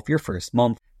 10% off your first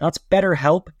month. That's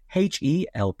BetterHelp,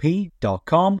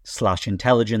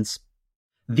 HELP.com/intelligence.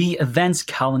 The events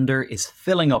calendar is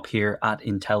filling up here at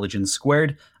Intelligence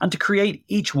Squared, and to create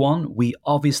each one, we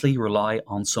obviously rely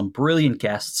on some brilliant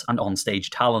guests and onstage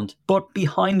talent. But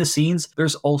behind the scenes,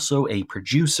 there's also a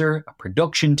producer, a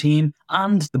production team,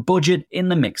 and the budget in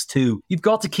the mix too. You've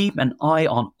got to keep an eye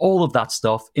on all of that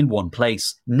stuff in one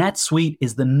place. NetSuite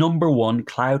is the #1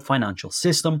 cloud financial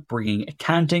system, bringing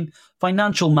accounting,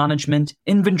 financial management,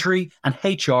 inventory, and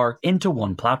HR into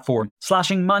one platform,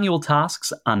 slashing manual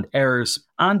tasks and errors.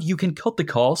 And you can cut the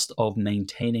cost of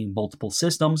maintaining multiple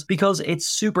systems because it's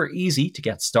super easy to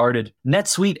get started.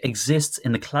 NetSuite exists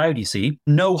in the cloud, you see,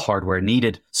 no hardware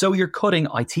needed, so you're cutting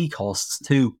IT costs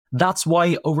too. That's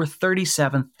why over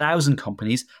 37,000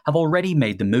 companies have already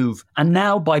made the move. And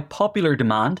now, by popular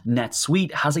demand,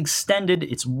 NetSuite has extended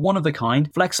its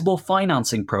one-of-a-kind flexible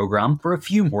financing program for a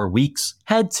few more weeks.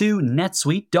 Head to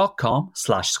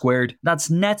netsuite.com/squared. That's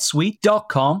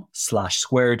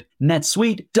netsuite.com/squared.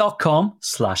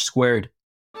 netsuite.com/squared.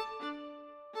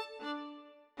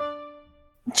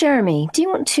 Jeremy, do you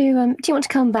want to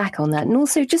come back on that, and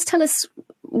also just tell us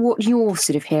what you're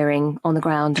sort of hearing on the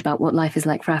ground about what life is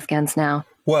like for Afghans now?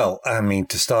 Well, I mean,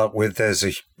 to start with, there's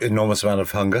an enormous amount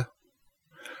of hunger.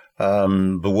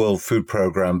 The World Food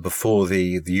Programme before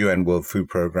the UN World Food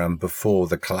Programme before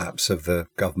the collapse of the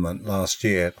government last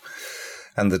year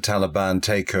and the Taliban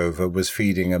takeover was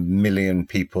feeding 1 million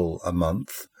people a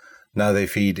month. Now they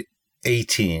feed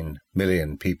 18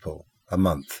 million people a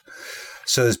month.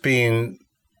 So there's been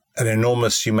an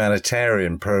enormous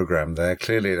humanitarian program there.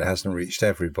 Clearly, it hasn't reached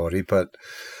everybody, but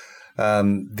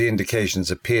the indications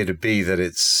appear to be that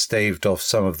it's staved off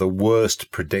some of the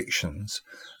worst predictions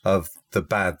of the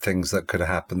bad things that could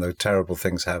happen. The terrible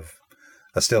things are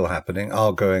still happening,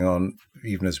 are going on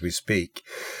even as we speak.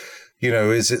 You know,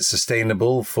 is it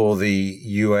sustainable for the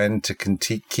UN to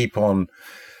keep on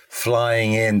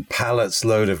flying in pallets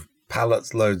loads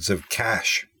of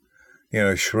cash,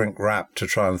 shrink wrap to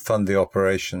try and fund the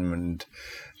operation? And,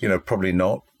 probably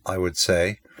not, I would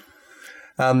say.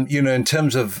 In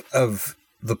terms of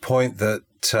the point that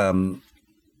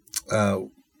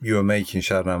you were making,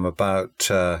 Shabnam, about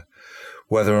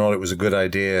whether or not it was a good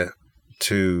idea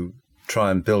to try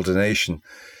and build a nation,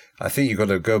 I think you've got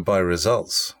to go by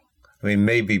results. I mean,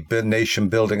 maybe nation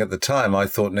building at the time, I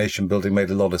thought nation building made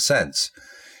a lot of sense.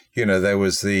 There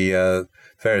was the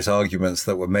various arguments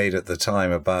that were made at the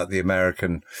time about the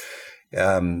American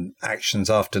actions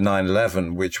after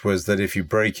 9/11, which was that if you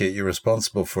break it, you're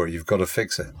responsible for it. You've got to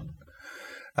fix it.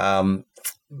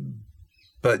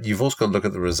 But you've also got to look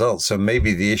at the results. So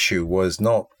maybe the issue was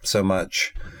not so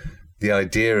much the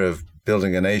idea of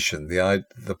building a nation.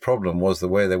 The problem was the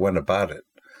way they went about it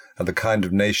and the kind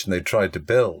of nation they tried to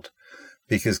build,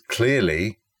 because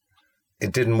clearly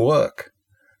it didn't work.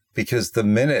 Because the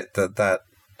minute that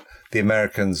the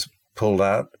Americans pulled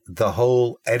out, the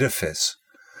whole edifice,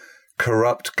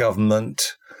 corrupt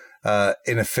government,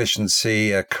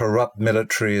 inefficiency, a corrupt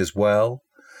military as well,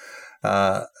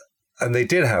 and they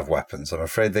did have weapons, I'm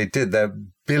afraid they did. They're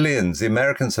billions. The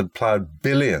Americans had plowed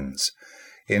billions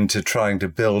into trying to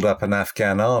build up an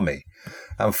Afghan army.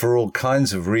 And for all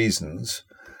kinds of reasons,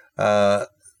 that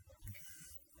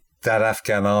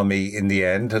Afghan army in the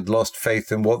end had lost faith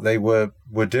in what they were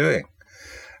doing.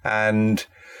 And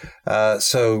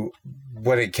so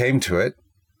when it came to it,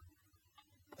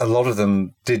 a lot of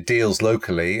them did deals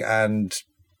locally and,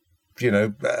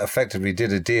 effectively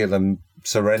did a deal and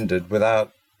surrendered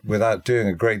without doing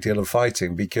a great deal of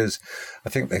fighting, because I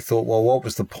think they thought, well, what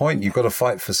was the point? You've got to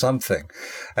fight for something.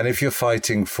 And if you're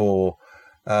fighting for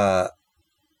a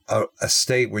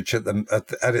state which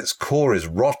at its core is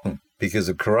rotten because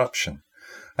of corruption,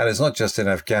 and it's not just in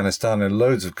Afghanistan, in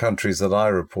loads of countries that I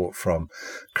report from,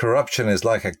 corruption is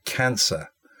like a cancer.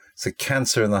 It's a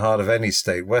cancer in the heart of any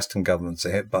state. Western governments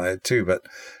are hit by it too, but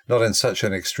not in such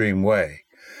an extreme way.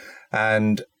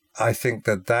 And I think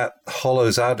that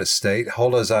hollows out a state,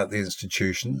 hollows out the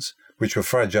institutions, which were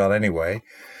fragile anyway.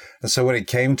 And so when it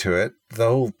came to it, the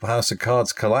whole house of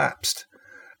cards collapsed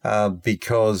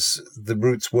because the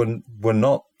roots were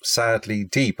not sadly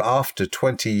deep after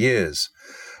 20 years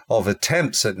of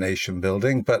attempts at nation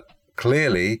building, but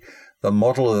clearly the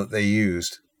model that they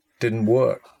used didn't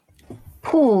work.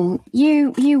 Paul,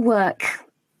 you work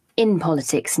in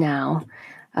politics now,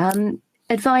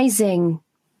 advising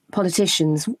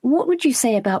politicians. What would you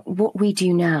say about what we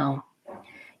do now?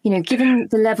 You know, given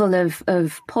the level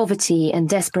of poverty and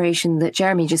desperation that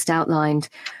Jeremy just outlined,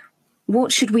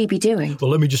 what should we be doing?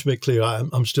 Well, let me just make clear,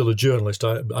 I'm still a journalist.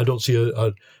 I don't see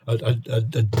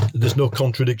there's no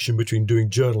contradiction between doing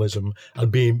journalism and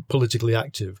being politically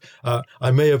active.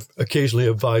 I may have occasionally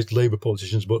advised Labour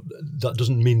politicians, but that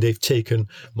doesn't mean they've taken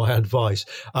my advice.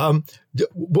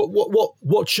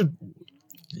 What should...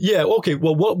 Yeah, okay.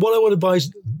 Well, what I would advise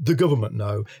the government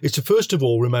now is to first of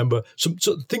all remember,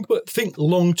 think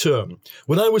long term.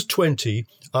 When I was 20,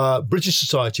 British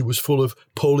society was full of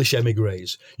Polish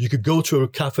emigres. You could go to a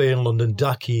cafe in London,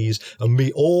 Daki's, and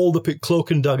meet all the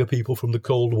cloak and dagger people from the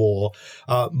Cold War.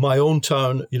 My own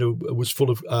town, was full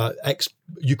of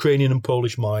ex-Ukrainian and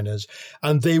Polish miners,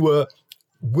 and they were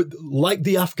like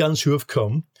the Afghans who have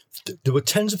come. There were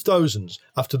tens of thousands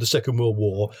after the Second World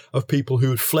War of people who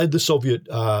had fled the Soviet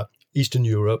Eastern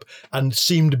Europe and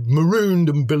seemed marooned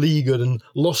and beleaguered and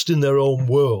lost in their own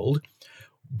world.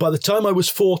 By the time I was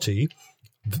 40,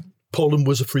 Poland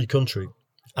was a free country,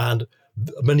 and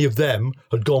many of them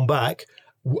had gone back.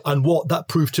 And what that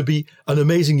proved to be an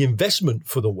amazing investment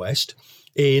for the West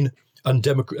in and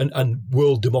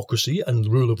world democracy and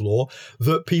rule of law,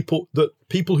 that people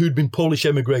who'd been Polish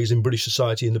emigres in British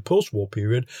society in the post-war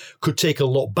period could take a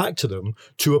lot back to them,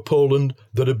 to a Poland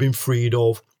that had been freed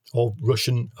of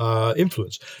Russian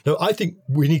influence. Now, I think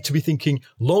we need to be thinking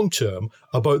long-term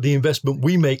about the investment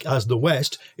we make as the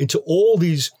West into all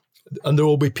these. And there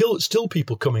will be still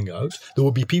people coming out. There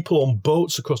will be people on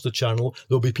boats across the Channel.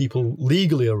 There will be people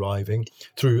legally arriving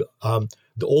through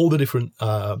all the different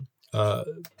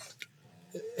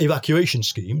evacuation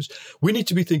schemes. We need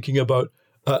to be thinking about,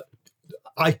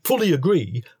 I fully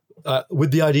agree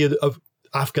with the idea of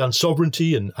Afghan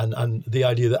sovereignty and the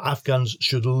idea that Afghans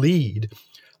should lead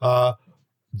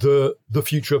the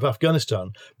future of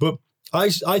Afghanistan. But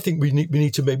I think we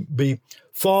need to be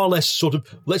far less sort of,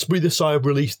 let's breathe a sigh of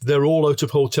relief, they're all out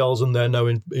of hotels and they're now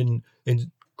in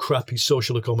crappy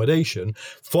social accommodation.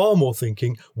 Far more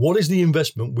thinking, what is the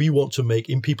investment we want to make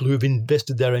in people who have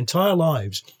invested their entire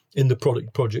lives in the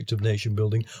project of nation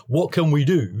building? What can we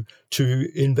do to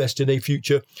invest in a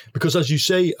future? Because as you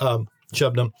say,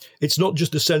 Shabnam, it's not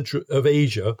just the centre of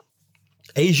Asia.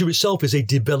 Asia itself is a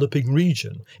developing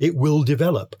region. It will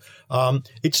develop.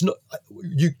 It's not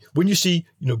when you see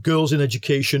girls in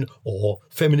education or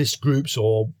feminist groups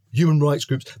or human rights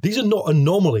groups. These are not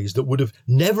anomalies that would have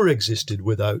never existed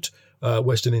without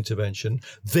Western intervention.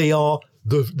 They are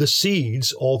the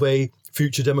seeds of a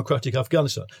future democratic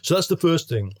Afghanistan. So that's the first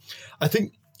thing. I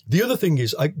think the other thing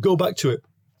is, I go back to it.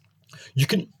 You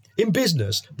can. In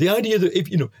business, the idea that if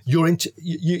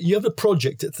you have a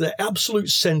project at the absolute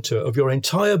centre of your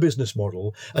entire business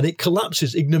model and it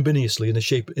collapses ignominiously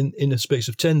in a space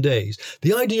of 10 days,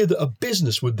 the idea that a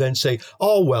business would then say,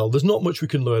 "Oh well, there's not much we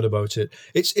can learn about it."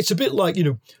 It's a bit like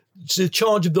it's the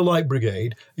charge of the Light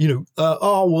Brigade.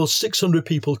 600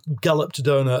 people galloped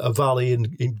down a valley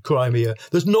in Crimea.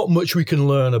 There's not much we can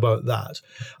learn about that.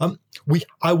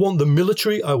 I want the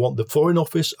military. I want the Foreign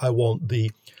Office. I want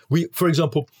for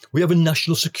example, we have a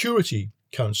National Security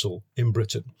Council in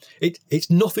Britain. It's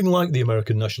nothing like the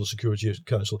American National Security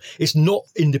Council. It's not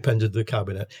independent of the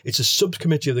Cabinet. It's a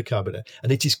subcommittee of the Cabinet.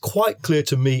 And it is quite clear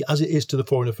to me, as it is to the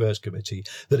Foreign Affairs Committee,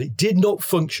 that it did not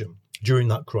function during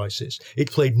that crisis.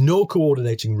 It played no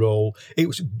coordinating role. It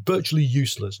was virtually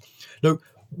useless. Now,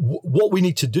 what we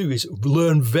need to do is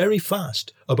learn very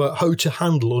fast about how to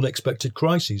handle unexpected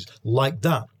crises like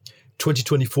that.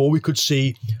 2024, we could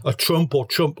see a Trump or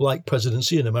Trump-like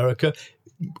presidency in America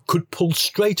could pull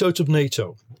straight out of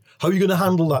NATO. How are you going to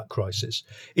handle that crisis?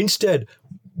 Instead,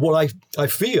 what I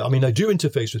fear, I do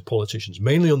interface with politicians,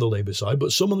 mainly on the Labour side,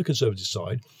 but some on the Conservative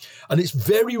side, and it's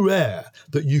very rare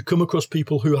that you come across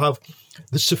people who have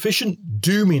the sufficient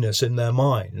doominess in their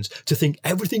minds to think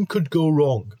everything could go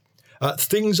wrong.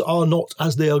 Things are not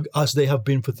as they have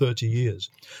been for 30 years.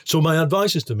 So my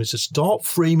advice to them is to start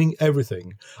framing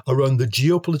everything around the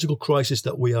geopolitical crisis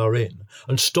that we are in,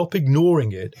 and stop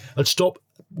ignoring it and stop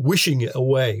wishing it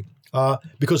away,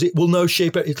 because it will now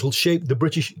shape the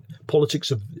British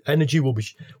politics of energy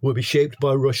will be shaped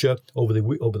by Russia over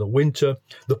the winter.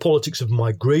 The politics of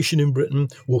migration in Britain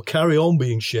will carry on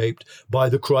being shaped by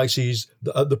the crises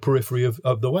at the periphery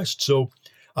of the West. So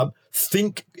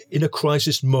think in a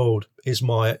crisis mode is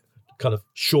my kind of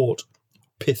short,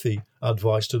 pithy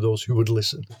advice to those who would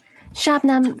listen.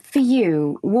 Shabnam, for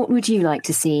you, what would you like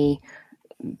to see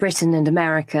Britain and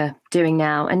America doing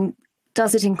now? And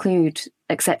does it include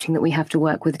accepting that we have to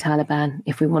work with the Taliban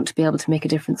if we want to be able to make a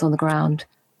difference on the ground?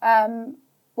 Well,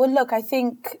 look, I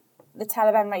think the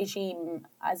Taliban regime,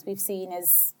 as we've seen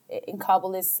in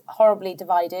Kabul, is horribly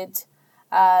divided.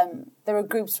 There are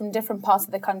groups from different parts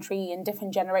of the country and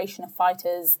different generation of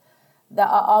fighters that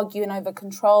are arguing over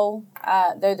control,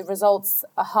 though the results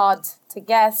are hard to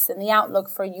guess and the outlook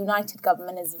for a united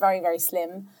government is very, very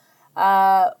slim.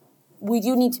 We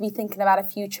do need to be thinking about a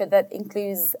future that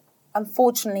includes,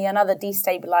 unfortunately, another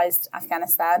destabilized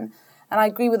Afghanistan. And I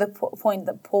agree with the point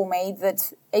that Paul made,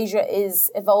 that Asia is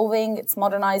evolving, it's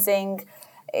modernizing,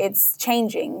 it's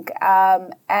changing.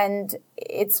 And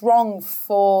it's wrong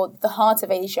for the heart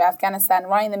of Asia, Afghanistan,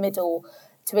 right in the middle,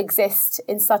 to exist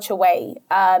in such a way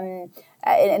in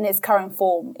its current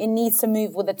form. It needs to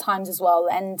move with the times as well,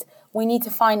 and we need to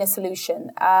find a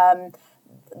solution.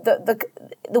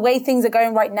 The way things are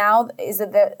going right now is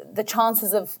that the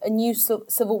chances of a new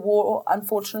civil war,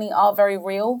 unfortunately, are very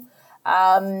real,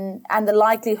 and the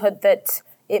likelihood that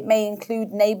it may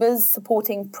include neighbors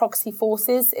supporting proxy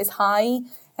forces is high,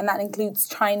 and that includes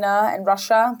China and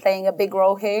Russia playing a big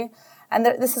role here. And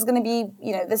this is going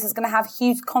to have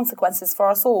huge consequences for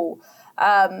us all.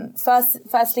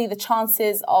 Firstly, the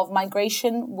chances of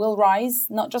migration will rise,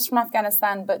 not just from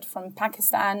Afghanistan, but from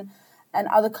Pakistan and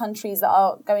other countries that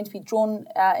are going to be drawn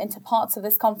into parts of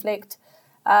this conflict.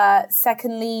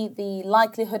 Secondly, the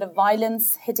likelihood of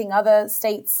violence hitting other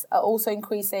states are also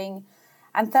increasing.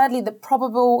 And thirdly, the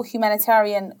probable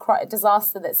humanitarian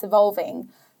disaster that's evolving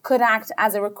could act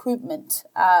as a recruitment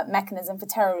mechanism for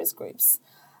terrorist groups.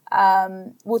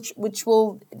 Which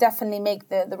will definitely make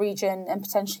the region and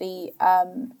potentially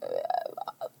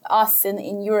us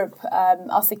in Europe,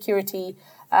 our security,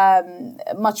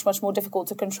 much, much more difficult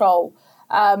to control.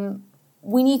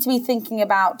 We need to be thinking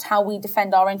about how we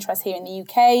defend our interests here in the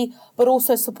UK, but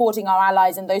also supporting our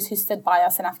allies and those who stood by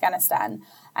us in Afghanistan.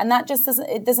 And that just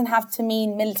doesn't have to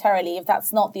mean militarily if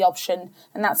that's not the option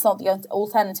and that's not the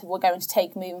alternative we're going to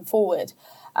take moving forward.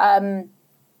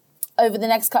 Over the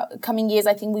next coming years,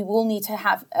 I think we will need to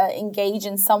have engage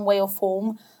in some way or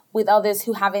form with others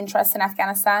who have interest in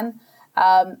Afghanistan.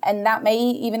 And that may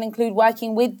even include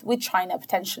working with China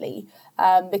potentially,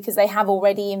 because they have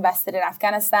already invested in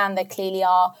Afghanistan. They clearly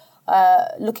are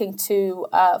looking to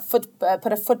put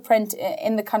a footprint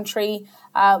in the country.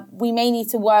 We may need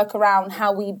to work around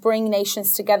how we bring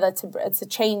nations together to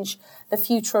change the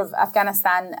future of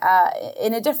Afghanistan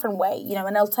in a different way, in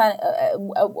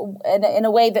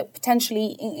a way that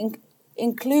potentially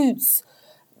includes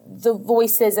the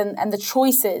voices and the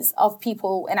choices of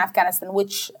people in Afghanistan,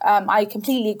 which I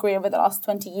completely agree over the last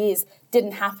 20 years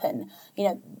didn't happen.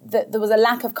 There was a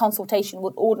lack of consultation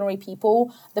with ordinary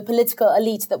people, the political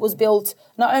elite that was built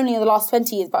not only in the last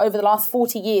 20 years, but over the last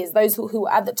 40 years, those who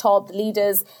were at the top, the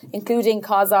leaders, including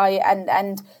Karzai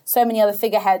and so many other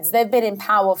figureheads, they've been in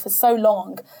power for so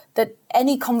long that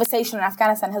any conversation in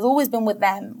Afghanistan has always been with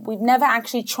them. We've never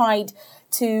actually tried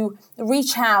to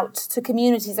reach out to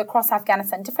communities across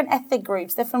Afghanistan, different ethnic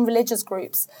groups, different religious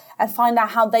groups, and find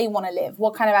out how they want to live,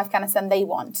 what kind of Afghanistan they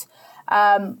want.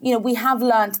 We have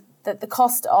learned that the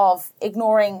cost of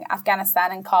ignoring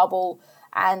Afghanistan and Kabul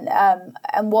and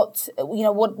what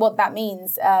that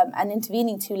means and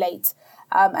intervening too late.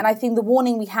 And I think the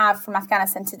warning we have from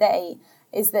Afghanistan today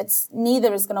is that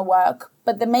neither is going to work,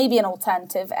 but there may be an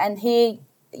alternative. And here,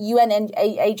 UN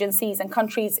agencies and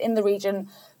countries in the region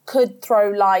could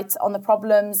throw light on the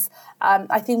problems.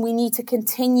 I think we need to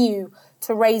continue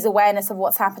to raise awareness of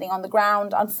what's happening on the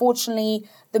ground. Unfortunately,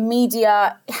 the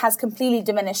media has completely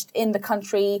diminished in the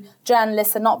country.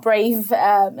 Journalists are not brave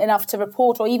enough to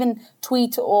report or even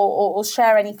tweet or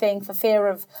share anything for fear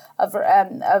of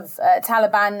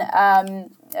Taliban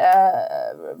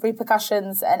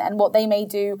repercussions and what they may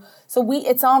do. So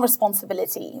it's our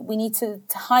responsibility. We need to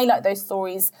highlight those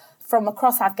stories from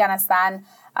across Afghanistan.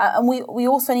 And we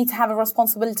also need to have a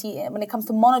responsibility when it comes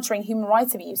to monitoring human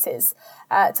rights abuses,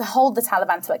 to hold the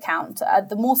Taliban to account.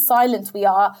 The more silent we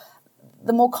are,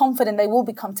 the more confident they will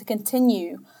become to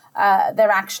continue their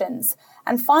actions.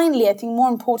 And finally, I think more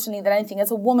importantly than anything,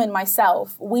 as a woman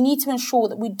myself, we need to ensure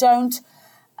that we don't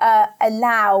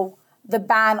allow the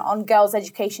ban on girls'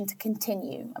 education to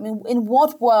continue. I mean, in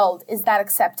what world is that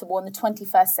acceptable in the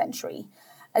 21st century?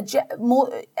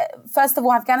 First of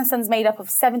all, Afghanistan's made up of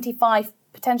 75,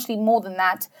 potentially more than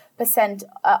that, percent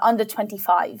under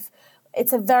 25.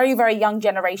 It's a very, very young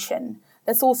generation.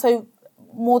 There's also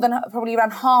more than probably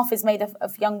around half is made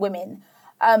of young women.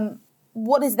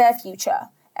 What is their future?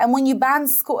 And when you ban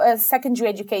secondary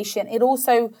education, it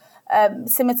also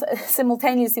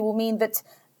simultaneously will mean that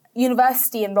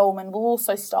university enrollment will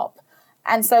also stop.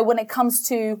 And so when it comes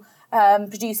to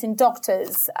producing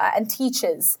doctors and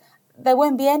teachers, there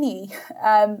won't be any.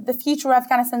 The future of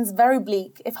Afghanistan is very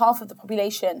bleak if half of the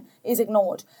population is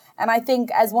ignored. And I think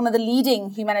as one of the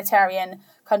leading humanitarian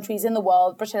countries in the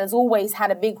world, Britain has always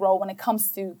had a big role when it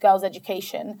comes to girls'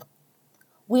 education.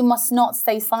 We must not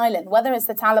stay silent, whether it's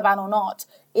the Taliban or not.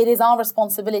 It is our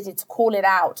responsibility to call it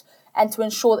out and to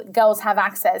ensure that girls have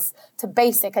access to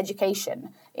basic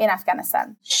education in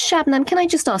Afghanistan. Shabnam, can I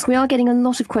just ask, we are getting a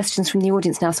lot of questions from the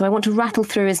audience now, so I want to rattle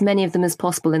through as many of them as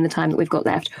possible in the time that we've got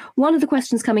left. One of the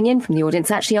questions coming in from the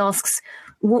audience actually asks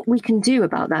what we can do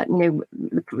about that. You know,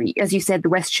 as you said, the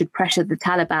West should pressure the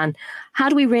Taliban. How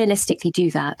do we realistically do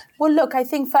that? Well, look, I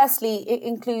think firstly, it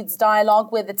includes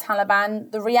dialogue with the Taliban.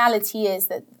 The reality is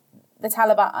that the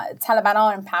Taliban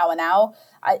are in power now.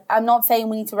 I'm not saying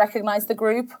we need to recognize the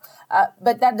group,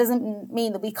 but that doesn't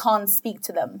mean that we can't speak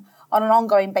to them on an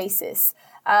ongoing basis.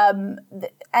 And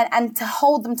to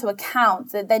hold them to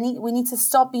account, that we need to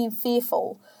stop being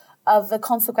fearful of the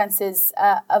consequences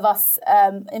of us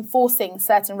enforcing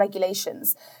certain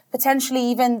regulations. Potentially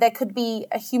even there could be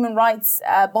a human rights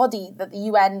body that the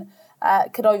UN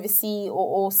could oversee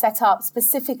or set up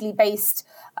specifically based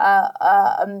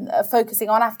focusing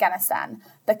on Afghanistan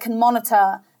that can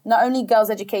monitor not only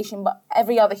girls' education, but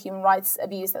every other human rights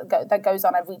abuse that goes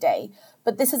on every day.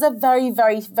 But this is a very,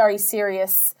 very, very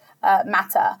serious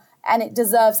matter, and it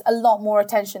deserves a lot more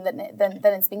attention than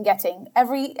it's been getting.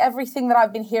 Everything that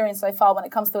I've been hearing so far when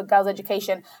it comes to girls'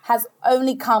 education has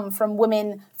only come from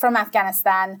women from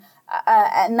Afghanistan,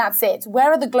 and that's it.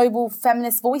 Where are the global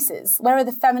feminist voices? Where are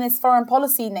the feminist foreign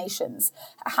policy nations?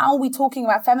 How are we talking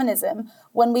about feminism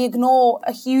when we ignore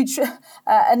a huge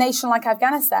a nation like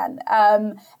Afghanistan?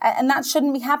 And that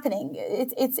shouldn't be happening.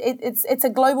 It's a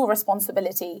global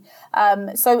responsibility.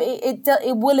 So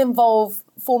it will involve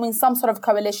forming some sort of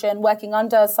coalition, working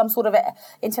under some sort of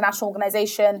international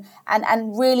organization,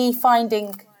 and really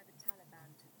finding.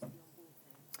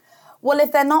 Well,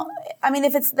 if they're not,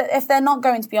 if they're not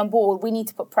going to be on board, we need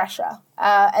to put pressure,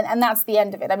 and that's the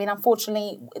end of it. I mean,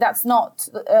 unfortunately, that's not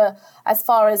as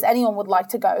far as anyone would like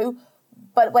to go.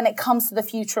 But when it comes to the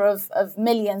future of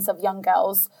millions of young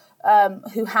girls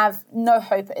who have no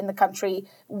hope in the country,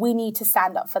 we need to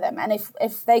stand up for them. And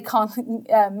if they can't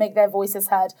make their voices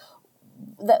heard,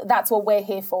 that's what we're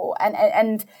here for.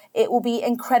 And it will be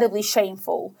incredibly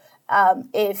shameful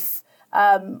if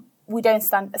we don't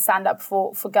stand up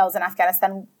for girls in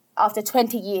Afghanistan after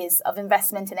 20 years of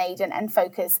investment in aid and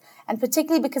focus, and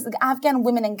particularly because the Afghan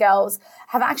women and girls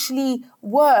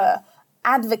were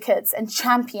advocates and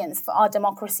champions for our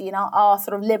democracy and our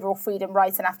sort of liberal freedom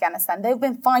rights in Afghanistan. They've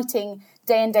been fighting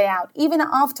day in, day out. Even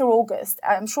after August,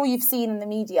 I'm sure you've seen in the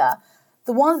media,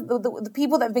 the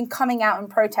people that have been coming out in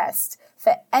protest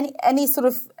for any sort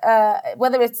of,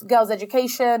 whether it's girls'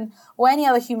 education or any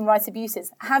other human rights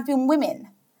abuses, have been women.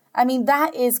 I mean,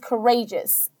 that is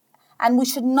courageous, and we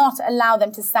should not allow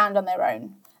them to stand on their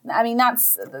own. I mean, there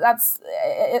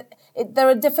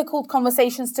are difficult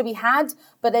conversations to be had,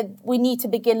 but we need to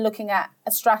begin looking at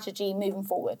a strategy moving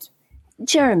forward.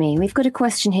 Jeremy, we've got a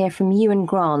question here from Ewan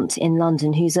Grant in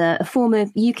London, who's a former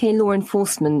UK law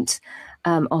enforcement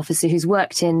officer who's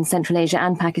worked in Central Asia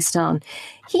and Pakistan.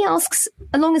 He asks,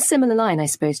 along a similar line, I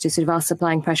suppose, to sort of us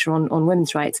applying pressure on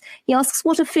women's rights, he asks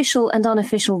what official and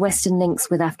unofficial Western links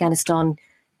with Afghanistan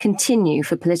continue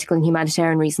for political and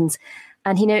humanitarian reasons.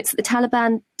 And he notes that the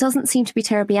Taliban doesn't seem to be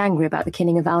terribly angry about the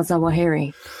killing of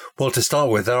al-Zawahiri. Well, to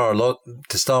start with, there are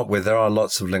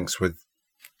lots of links with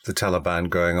the Taliban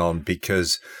going on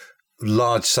because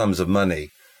large sums of money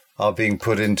are being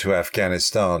put into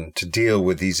Afghanistan to deal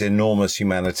with these enormous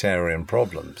humanitarian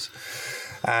problems.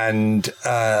 And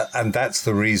that's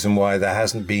the reason why there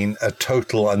hasn't been a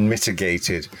total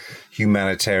unmitigated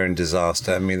humanitarian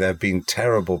disaster. I mean, there have been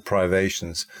terrible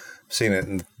privations. I've seen it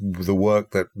in the work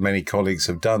that many colleagues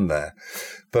have done there.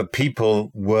 But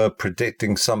people were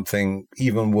predicting something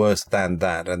even worse than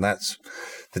that. And that's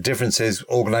the difference is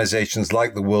organizations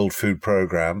like the World Food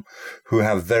Programme, who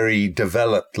have very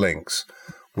developed links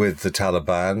with the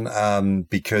Taliban,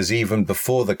 because even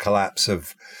before the collapse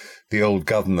of the old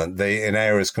government, in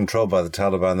areas controlled by the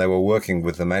Taliban, they were working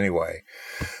with them anyway.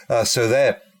 So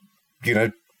they're,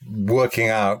 working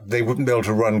out, they wouldn't be able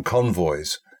to run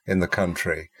convoys in the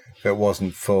country if it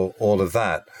wasn't for all of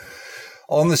that.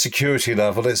 On the security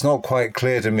level, it's not quite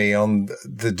clear to me on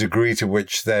the degree to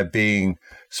which they're being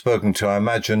spoken to. I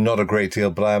imagine not a great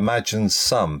deal, but I imagine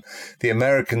some. The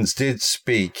Americans did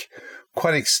speak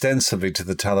quite extensively to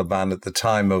the Taliban at the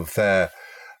time of their,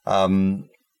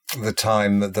 the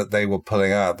time that they were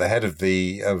pulling out. The head of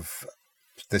the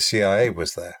CIA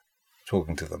was there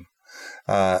talking to them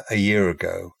a year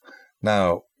ago.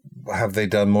 Now, have they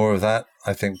done more of that?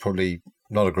 I think probably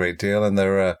not a great deal. And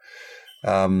there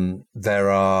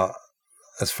are,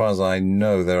 as far as I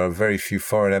know, there are very few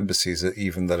foreign embassies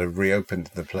that have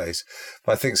reopened the place.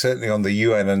 But I think certainly on the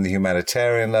UN and the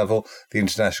humanitarian level, the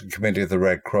International Committee of the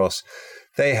Red Cross,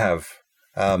 they have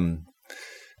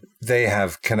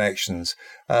connections.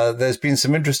 There's been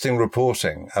some interesting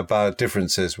reporting about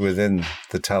differences within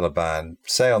the Taliban,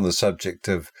 say on the subject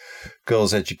of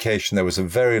girls' education. There was a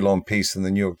very long piece in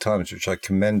the New York Times, which I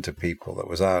commend to people, that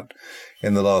was out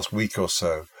in the last week or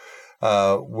so,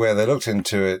 where they looked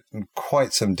into it in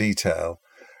quite some detail.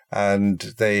 And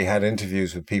they had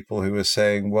interviews with people who were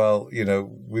saying, well, you know,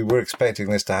 we were expecting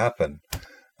this to happen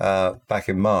back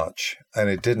in March, and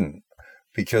it didn't,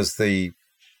 because the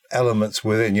elements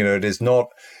within, you know, it is not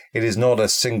a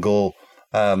single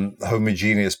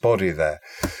homogeneous body there.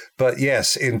 But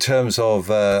yes, in terms of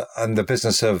and the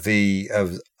business of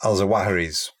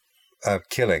al-Zawahiri's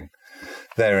killing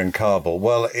there in Kabul,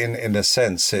 well, in a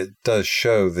sense, it does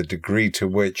show the degree to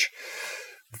which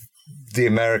the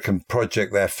American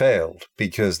project there failed,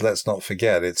 because let's not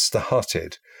forget, it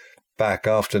started back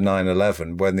after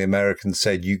 9/11 when the Americans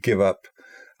said, you give up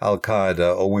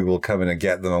Al-Qaeda or we will come in and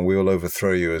get them and we will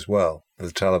overthrow you as well, the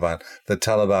Taliban. The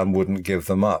Taliban wouldn't give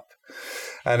them up.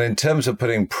 And in terms of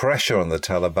putting pressure on the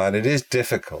Taliban, it is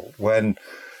difficult when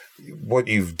what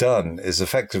you've done is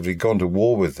effectively gone to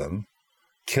war with them,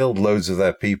 killed loads of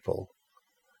their people,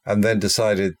 and then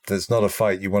decided that's not a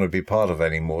fight you want to be part of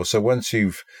anymore. So once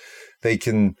they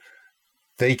can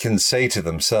say to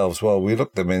themselves, well, we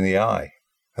looked them in the eye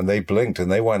and they blinked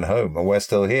and they went home and we're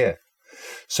still here.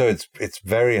 So it's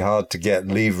very hard to get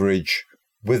leverage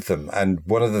with them. And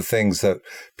one of the things that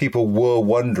people were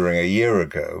wondering a year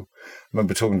ago, I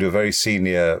remember talking to a very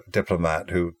senior diplomat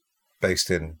who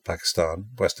based in Pakistan,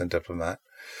 Western diplomat,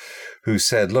 who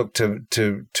said, look, to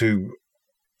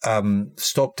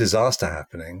stop disaster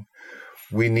happening,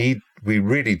 we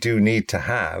really do need to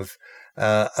have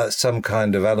some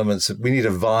kind of elements. We need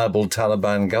a viable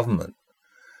Taliban government,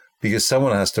 because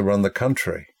someone has to run the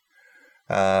country.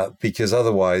 Because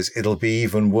otherwise it'll be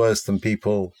even worse than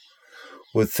people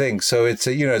would think. So it's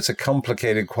a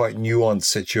complicated, quite nuanced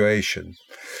situation.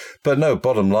 But no,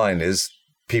 bottom line is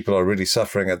people are really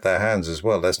suffering at their hands as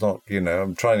well. That's not,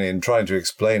 I'm trying to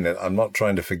explain it. I'm not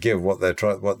trying to forgive what they're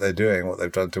doing, what they've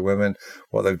done to women,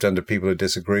 what they've done to people who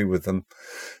disagree with them,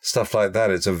 stuff like that.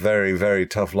 It's a very, very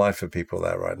tough life for people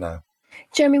there right now.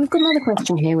 Jeremy, we've got another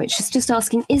question here, which is just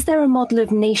asking, is there a model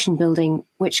of nation building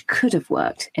which could have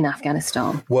worked in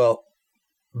Afghanistan? Well,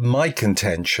 my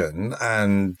contention,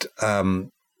 and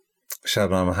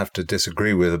Shabnam, I have to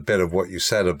disagree with a bit of what you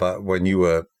said about when you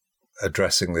were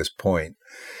addressing this point,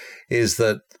 is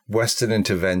that Western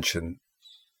intervention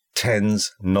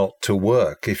tends not to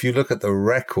work. If you look at the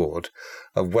record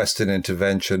of Western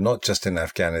intervention, not just in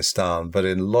Afghanistan, but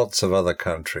in lots of other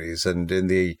countries and in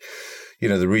the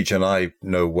region I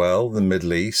know well, the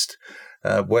Middle East,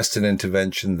 Western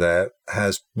intervention there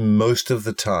has most of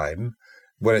the time,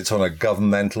 when it's on a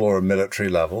governmental or a military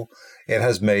level, it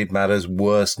has made matters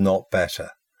worse, not better.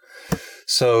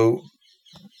 So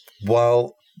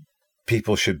while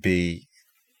people should be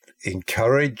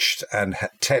encouraged and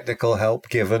technical help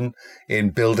given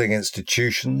in building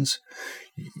institutions,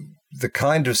 the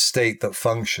kind of state that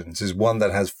functions is one that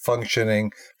has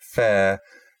functioning, fair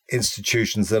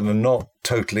institutions that are not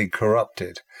totally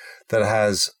corrupted, that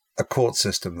has a court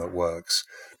system that works,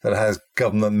 that has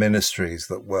government ministries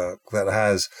that work, that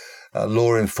has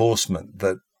law enforcement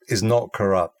that is not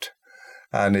corrupt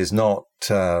and is not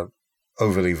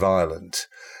overly violent.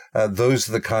 Those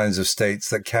are the kinds of states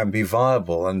that can be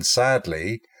viable. And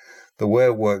sadly, the way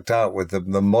it worked out with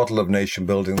the model of nation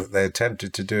building that they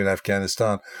attempted to do in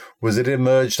Afghanistan was it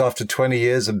emerged after 20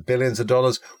 years and billions of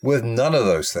dollars with none of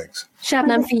those things.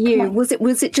 Shabnam, for you, was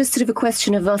it just sort of a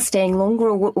question of us staying longer,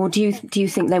 or do you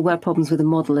think there were problems with the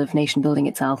model of nation building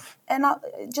itself? And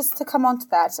just to come on to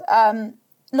that,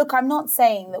 look, I'm not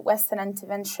saying that Western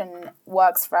intervention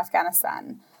works for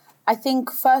Afghanistan. I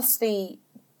think, firstly,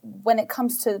 when it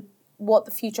comes to what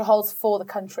the future holds for the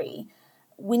country,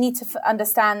 we need to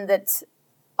understand that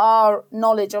our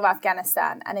knowledge of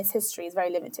Afghanistan and its history is very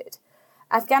limited.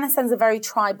 Afghanistan is a very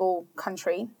tribal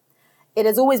country. it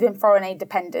has always been foreign aid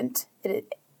dependent.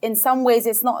 In some ways,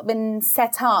 it's not been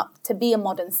set up to be a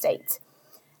modern state.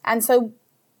 And so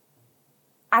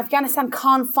Afghanistan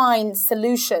can't find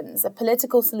solutions, a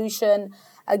political solution,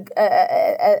 a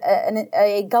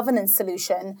governance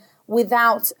solution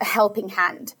without a helping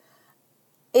hand.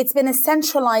 It's been a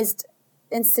centralized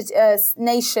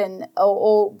nation,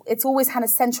 or it's always had a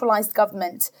centralized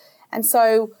government. And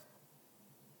so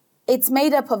it's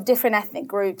made up of different ethnic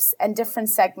groups and different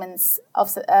segments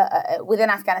of within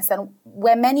Afghanistan,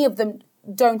 where many of them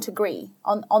don't agree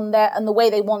on the way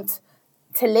they want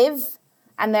to live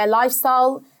and their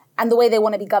lifestyle and the way they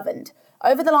want to be governed.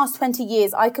 Over the last 20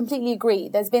 years, I completely agree.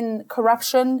 There's been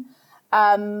corruption.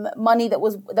 Money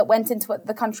that went into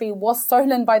the country was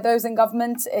stolen by those in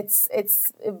government. It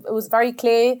was very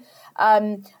clear.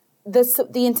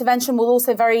 The intervention was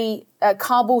also very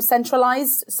Kabul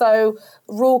centralized, so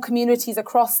rural communities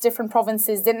across different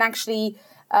provinces didn't actually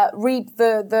reap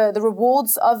the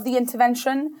rewards of the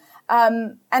intervention.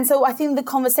 And so I think the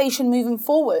conversation moving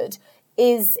forward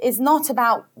is not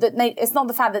about that. It's not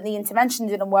the fact that the intervention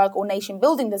didn't work or nation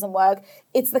building doesn't work.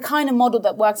 It's the kind of model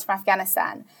that works for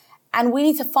Afghanistan. And we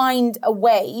need to find a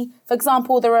way. For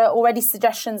example, there are already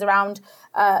suggestions around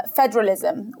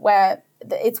federalism, where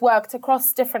it's worked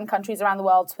across different countries around the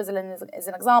world. Switzerland is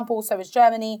an example, so is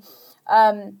Germany,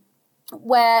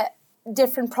 where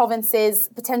different provinces,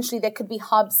 potentially there could be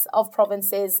hubs of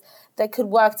provinces that could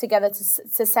work together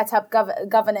to set up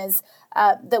governors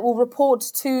that will report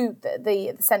to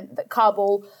the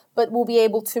Kabul, but will be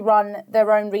able to run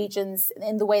their own regions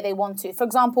in the way they want to. For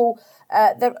example,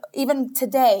 even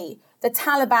today, the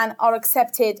Taliban are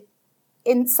accepted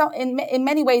in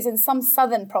many ways in some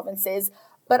southern provinces,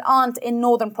 but aren't in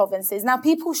northern provinces. Now,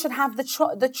 people should have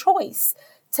the choice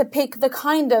to pick the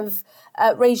kind of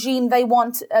regime they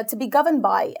want to be governed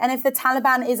by. And if the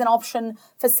Taliban is an option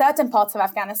for certain parts of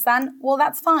Afghanistan, well,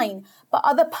 that's fine. But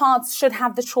other parts should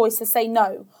have the choice to say,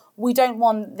 no, we don't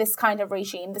want this kind of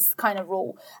regime, this kind of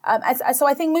rule. So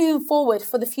I think moving forward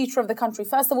for the future of the country,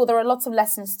 first of all, there are lots of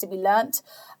lessons to be learnt.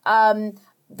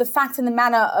 The fact and the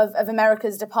manner of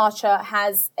America's departure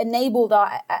has enabled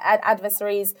our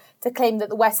adversaries to claim that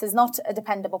the West is not a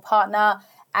dependable partner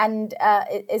and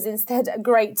is instead a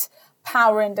great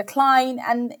power in decline,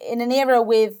 and in an era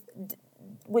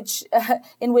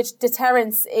in which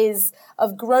deterrence is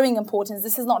of growing importance.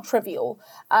 This is not trivial.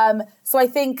 So I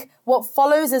think what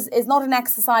follows is not an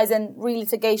exercise in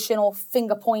relitigation or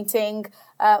finger pointing.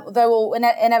 There will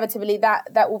inevitably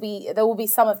there will be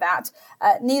some of that.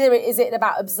 Neither is it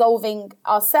about absolving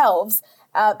ourselves.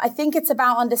 I think it's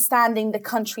about understanding the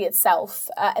country itself,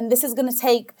 and this is going to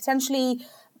take potentially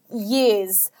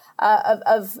years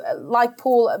of like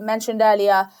Paul mentioned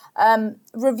earlier,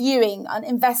 reviewing and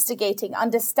investigating,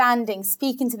 understanding,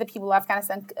 speaking to the people of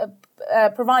Afghanistan,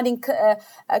 providing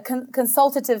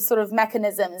consultative sort of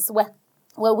mechanisms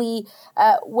where we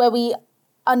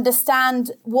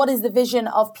understand what is the vision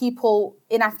of people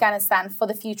in Afghanistan for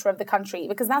the future of the country,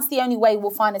 because that's the only way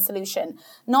we'll find a solution,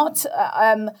 not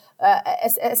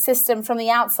a system from the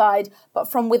outside, but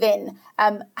from within.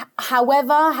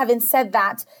 However, having said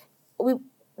that,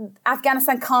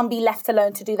 Afghanistan can't be left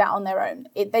alone to do that on their own.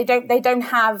 They don't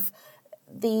have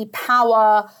the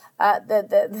power,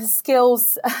 the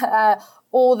skills,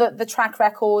 or the track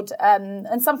record,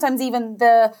 and sometimes even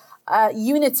the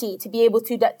unity to be able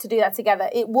to do that together.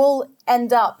 It will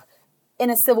end up in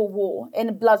a civil war, in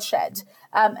a bloodshed,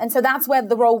 and so that's where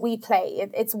the role we play.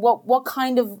 It's what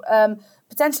kind of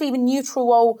potentially even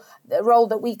neutral role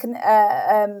that we can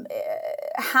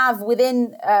have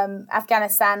within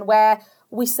Afghanistan, where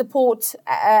we support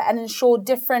and ensure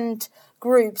different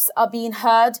groups are being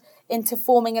heard into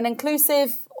forming an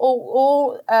inclusive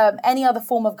or any other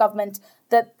form of government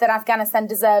that Afghanistan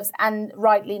deserves and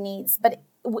rightly needs. But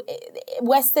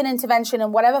Western intervention,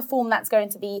 in whatever form that's going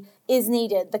to be, is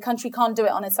needed. The country can't do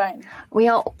it on its own. We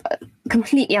are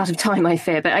completely out of time, I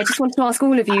fear, but I just wanted to ask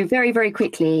all of you very, very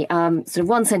quickly, sort of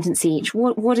one sentence each.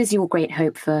 What is your great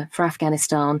hope for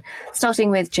Afghanistan? Starting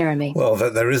with Jeremy. Well,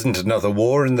 that there isn't another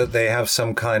war and that they have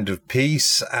some kind of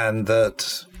peace, and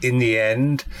that in the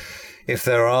end, if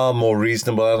there are more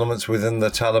reasonable elements within the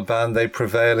Taliban, they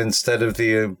prevail instead of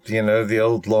the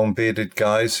old long-bearded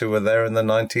guys who were there in the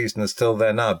 90s and are still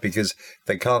there now, because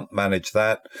they can't manage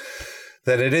that.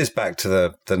 Then it is back to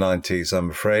the 90s, I'm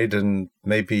afraid, and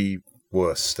maybe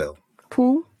worse still.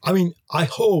 Paul? I mean, I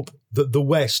hope that the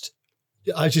West,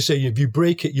 as you say, if you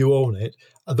break it, you own it,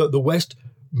 that the West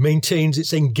maintains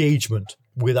its engagement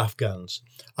with Afghans.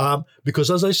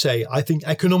 Because, as I say, I think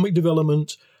economic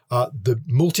development, the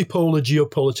multipolar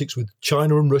geopolitics with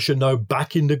China and Russia now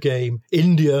back in the game,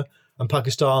 India, and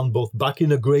Pakistan both back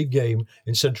in a great game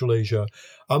in Central Asia,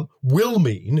 will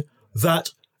mean that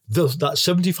that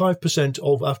 75%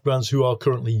 of Afghans who are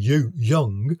currently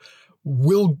young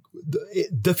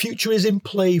the future is in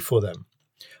play for them.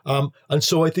 And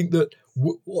so I think that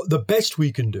the best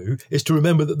we can do is to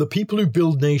remember that the people who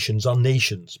build nations are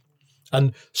nations.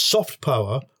 And soft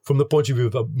power, from the point of view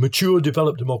of a mature,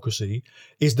 developed democracy,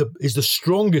 is the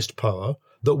strongest power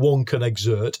that one can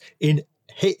exert in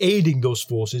aiding those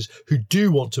forces who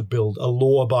do want to build a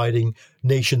law-abiding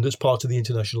nation that's part of the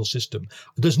international system.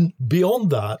 Beyond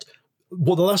that,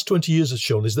 what the last 20 years has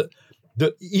shown is that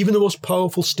even the most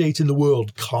powerful state in the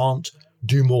world can't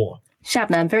do more.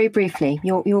 Shabnam, very briefly,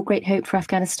 your great hope for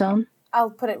Afghanistan? I'll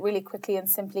put it really quickly and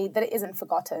simply that it isn't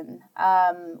forgotten.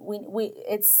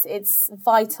 It's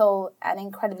vital and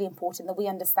incredibly important that we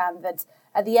understand that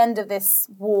at the end of this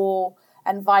war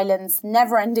and violence,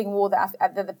 never-ending war that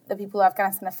the people of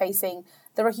Afghanistan are facing,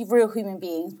 there are real human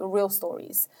beings with real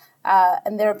stories.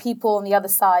 And there are people on the other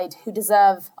side who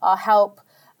deserve our help,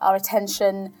 our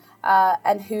attention,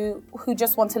 and who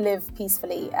just want to live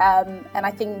peacefully. And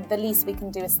I think the least we can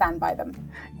do is stand by them.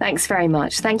 Thanks very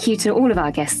much. Thank you to all of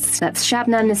our guests. That's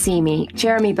Shabnam Nassimi,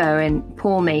 Jeremy Bowen,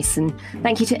 Paul Mason.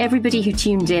 Thank you to everybody who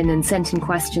tuned in and sent in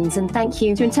questions. And thank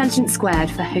you to Intelligence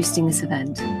Squared for hosting this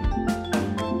event.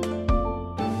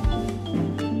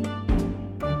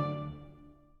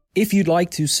 If you'd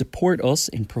like to support us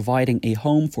in providing a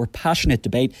home for passionate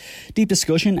debate, deep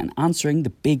discussion and answering the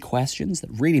big questions that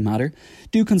really matter,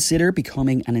 do consider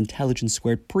becoming an Intelligence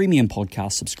Squared Premium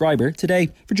Podcast subscriber today.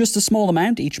 For just a small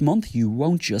amount each month, you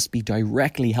won't just be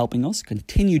directly helping us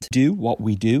continue to do what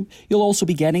we do, you'll also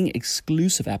be getting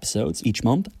exclusive episodes each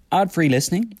month, ad-free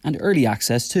listening and early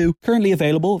access to, currently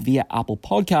available via Apple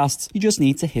Podcasts. You just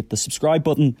need to hit the subscribe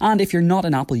button. And if you're not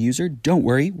an Apple user, don't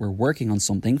worry, we're working on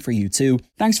something for you too.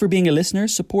 Thanks for being a listener,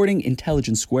 supporting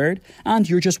Intelligence Squared, and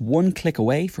you're just one click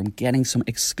away from getting some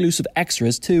exclusive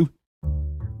extras too.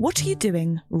 What are you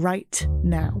doing right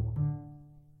now?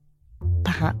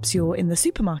 Perhaps you're in the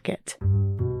supermarket.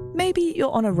 Maybe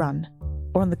you're on a run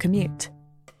or on the commute.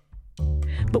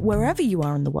 But wherever you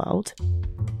are in the world,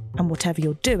 and whatever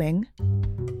you're doing,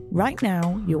 right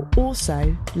now you're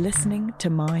also listening to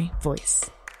my voice.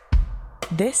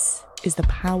 This is the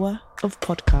power of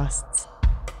podcasts.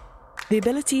 The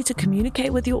ability to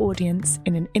communicate with your audience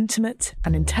in an intimate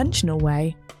and intentional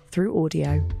way through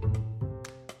audio.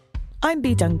 I'm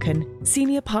Bea Duncan,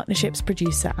 Senior Partnerships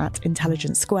Producer at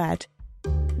Intelligence Squared.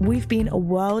 We've been a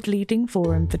world-leading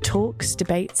forum for talks,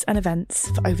 debates and events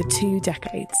for over 2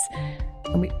 decades.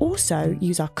 And we also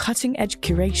use our cutting-edge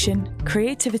curation,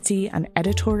 creativity and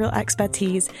editorial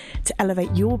expertise to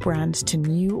elevate your brand to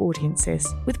new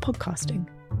audiences with podcasting.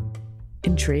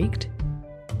 Intrigued?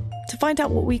 To find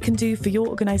out what we can do for your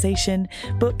organisation,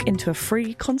 book into a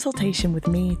free consultation with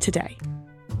me today.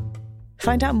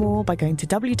 Find out more by going to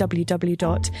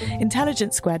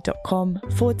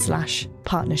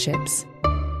www.intelligencesquared.com/partnerships.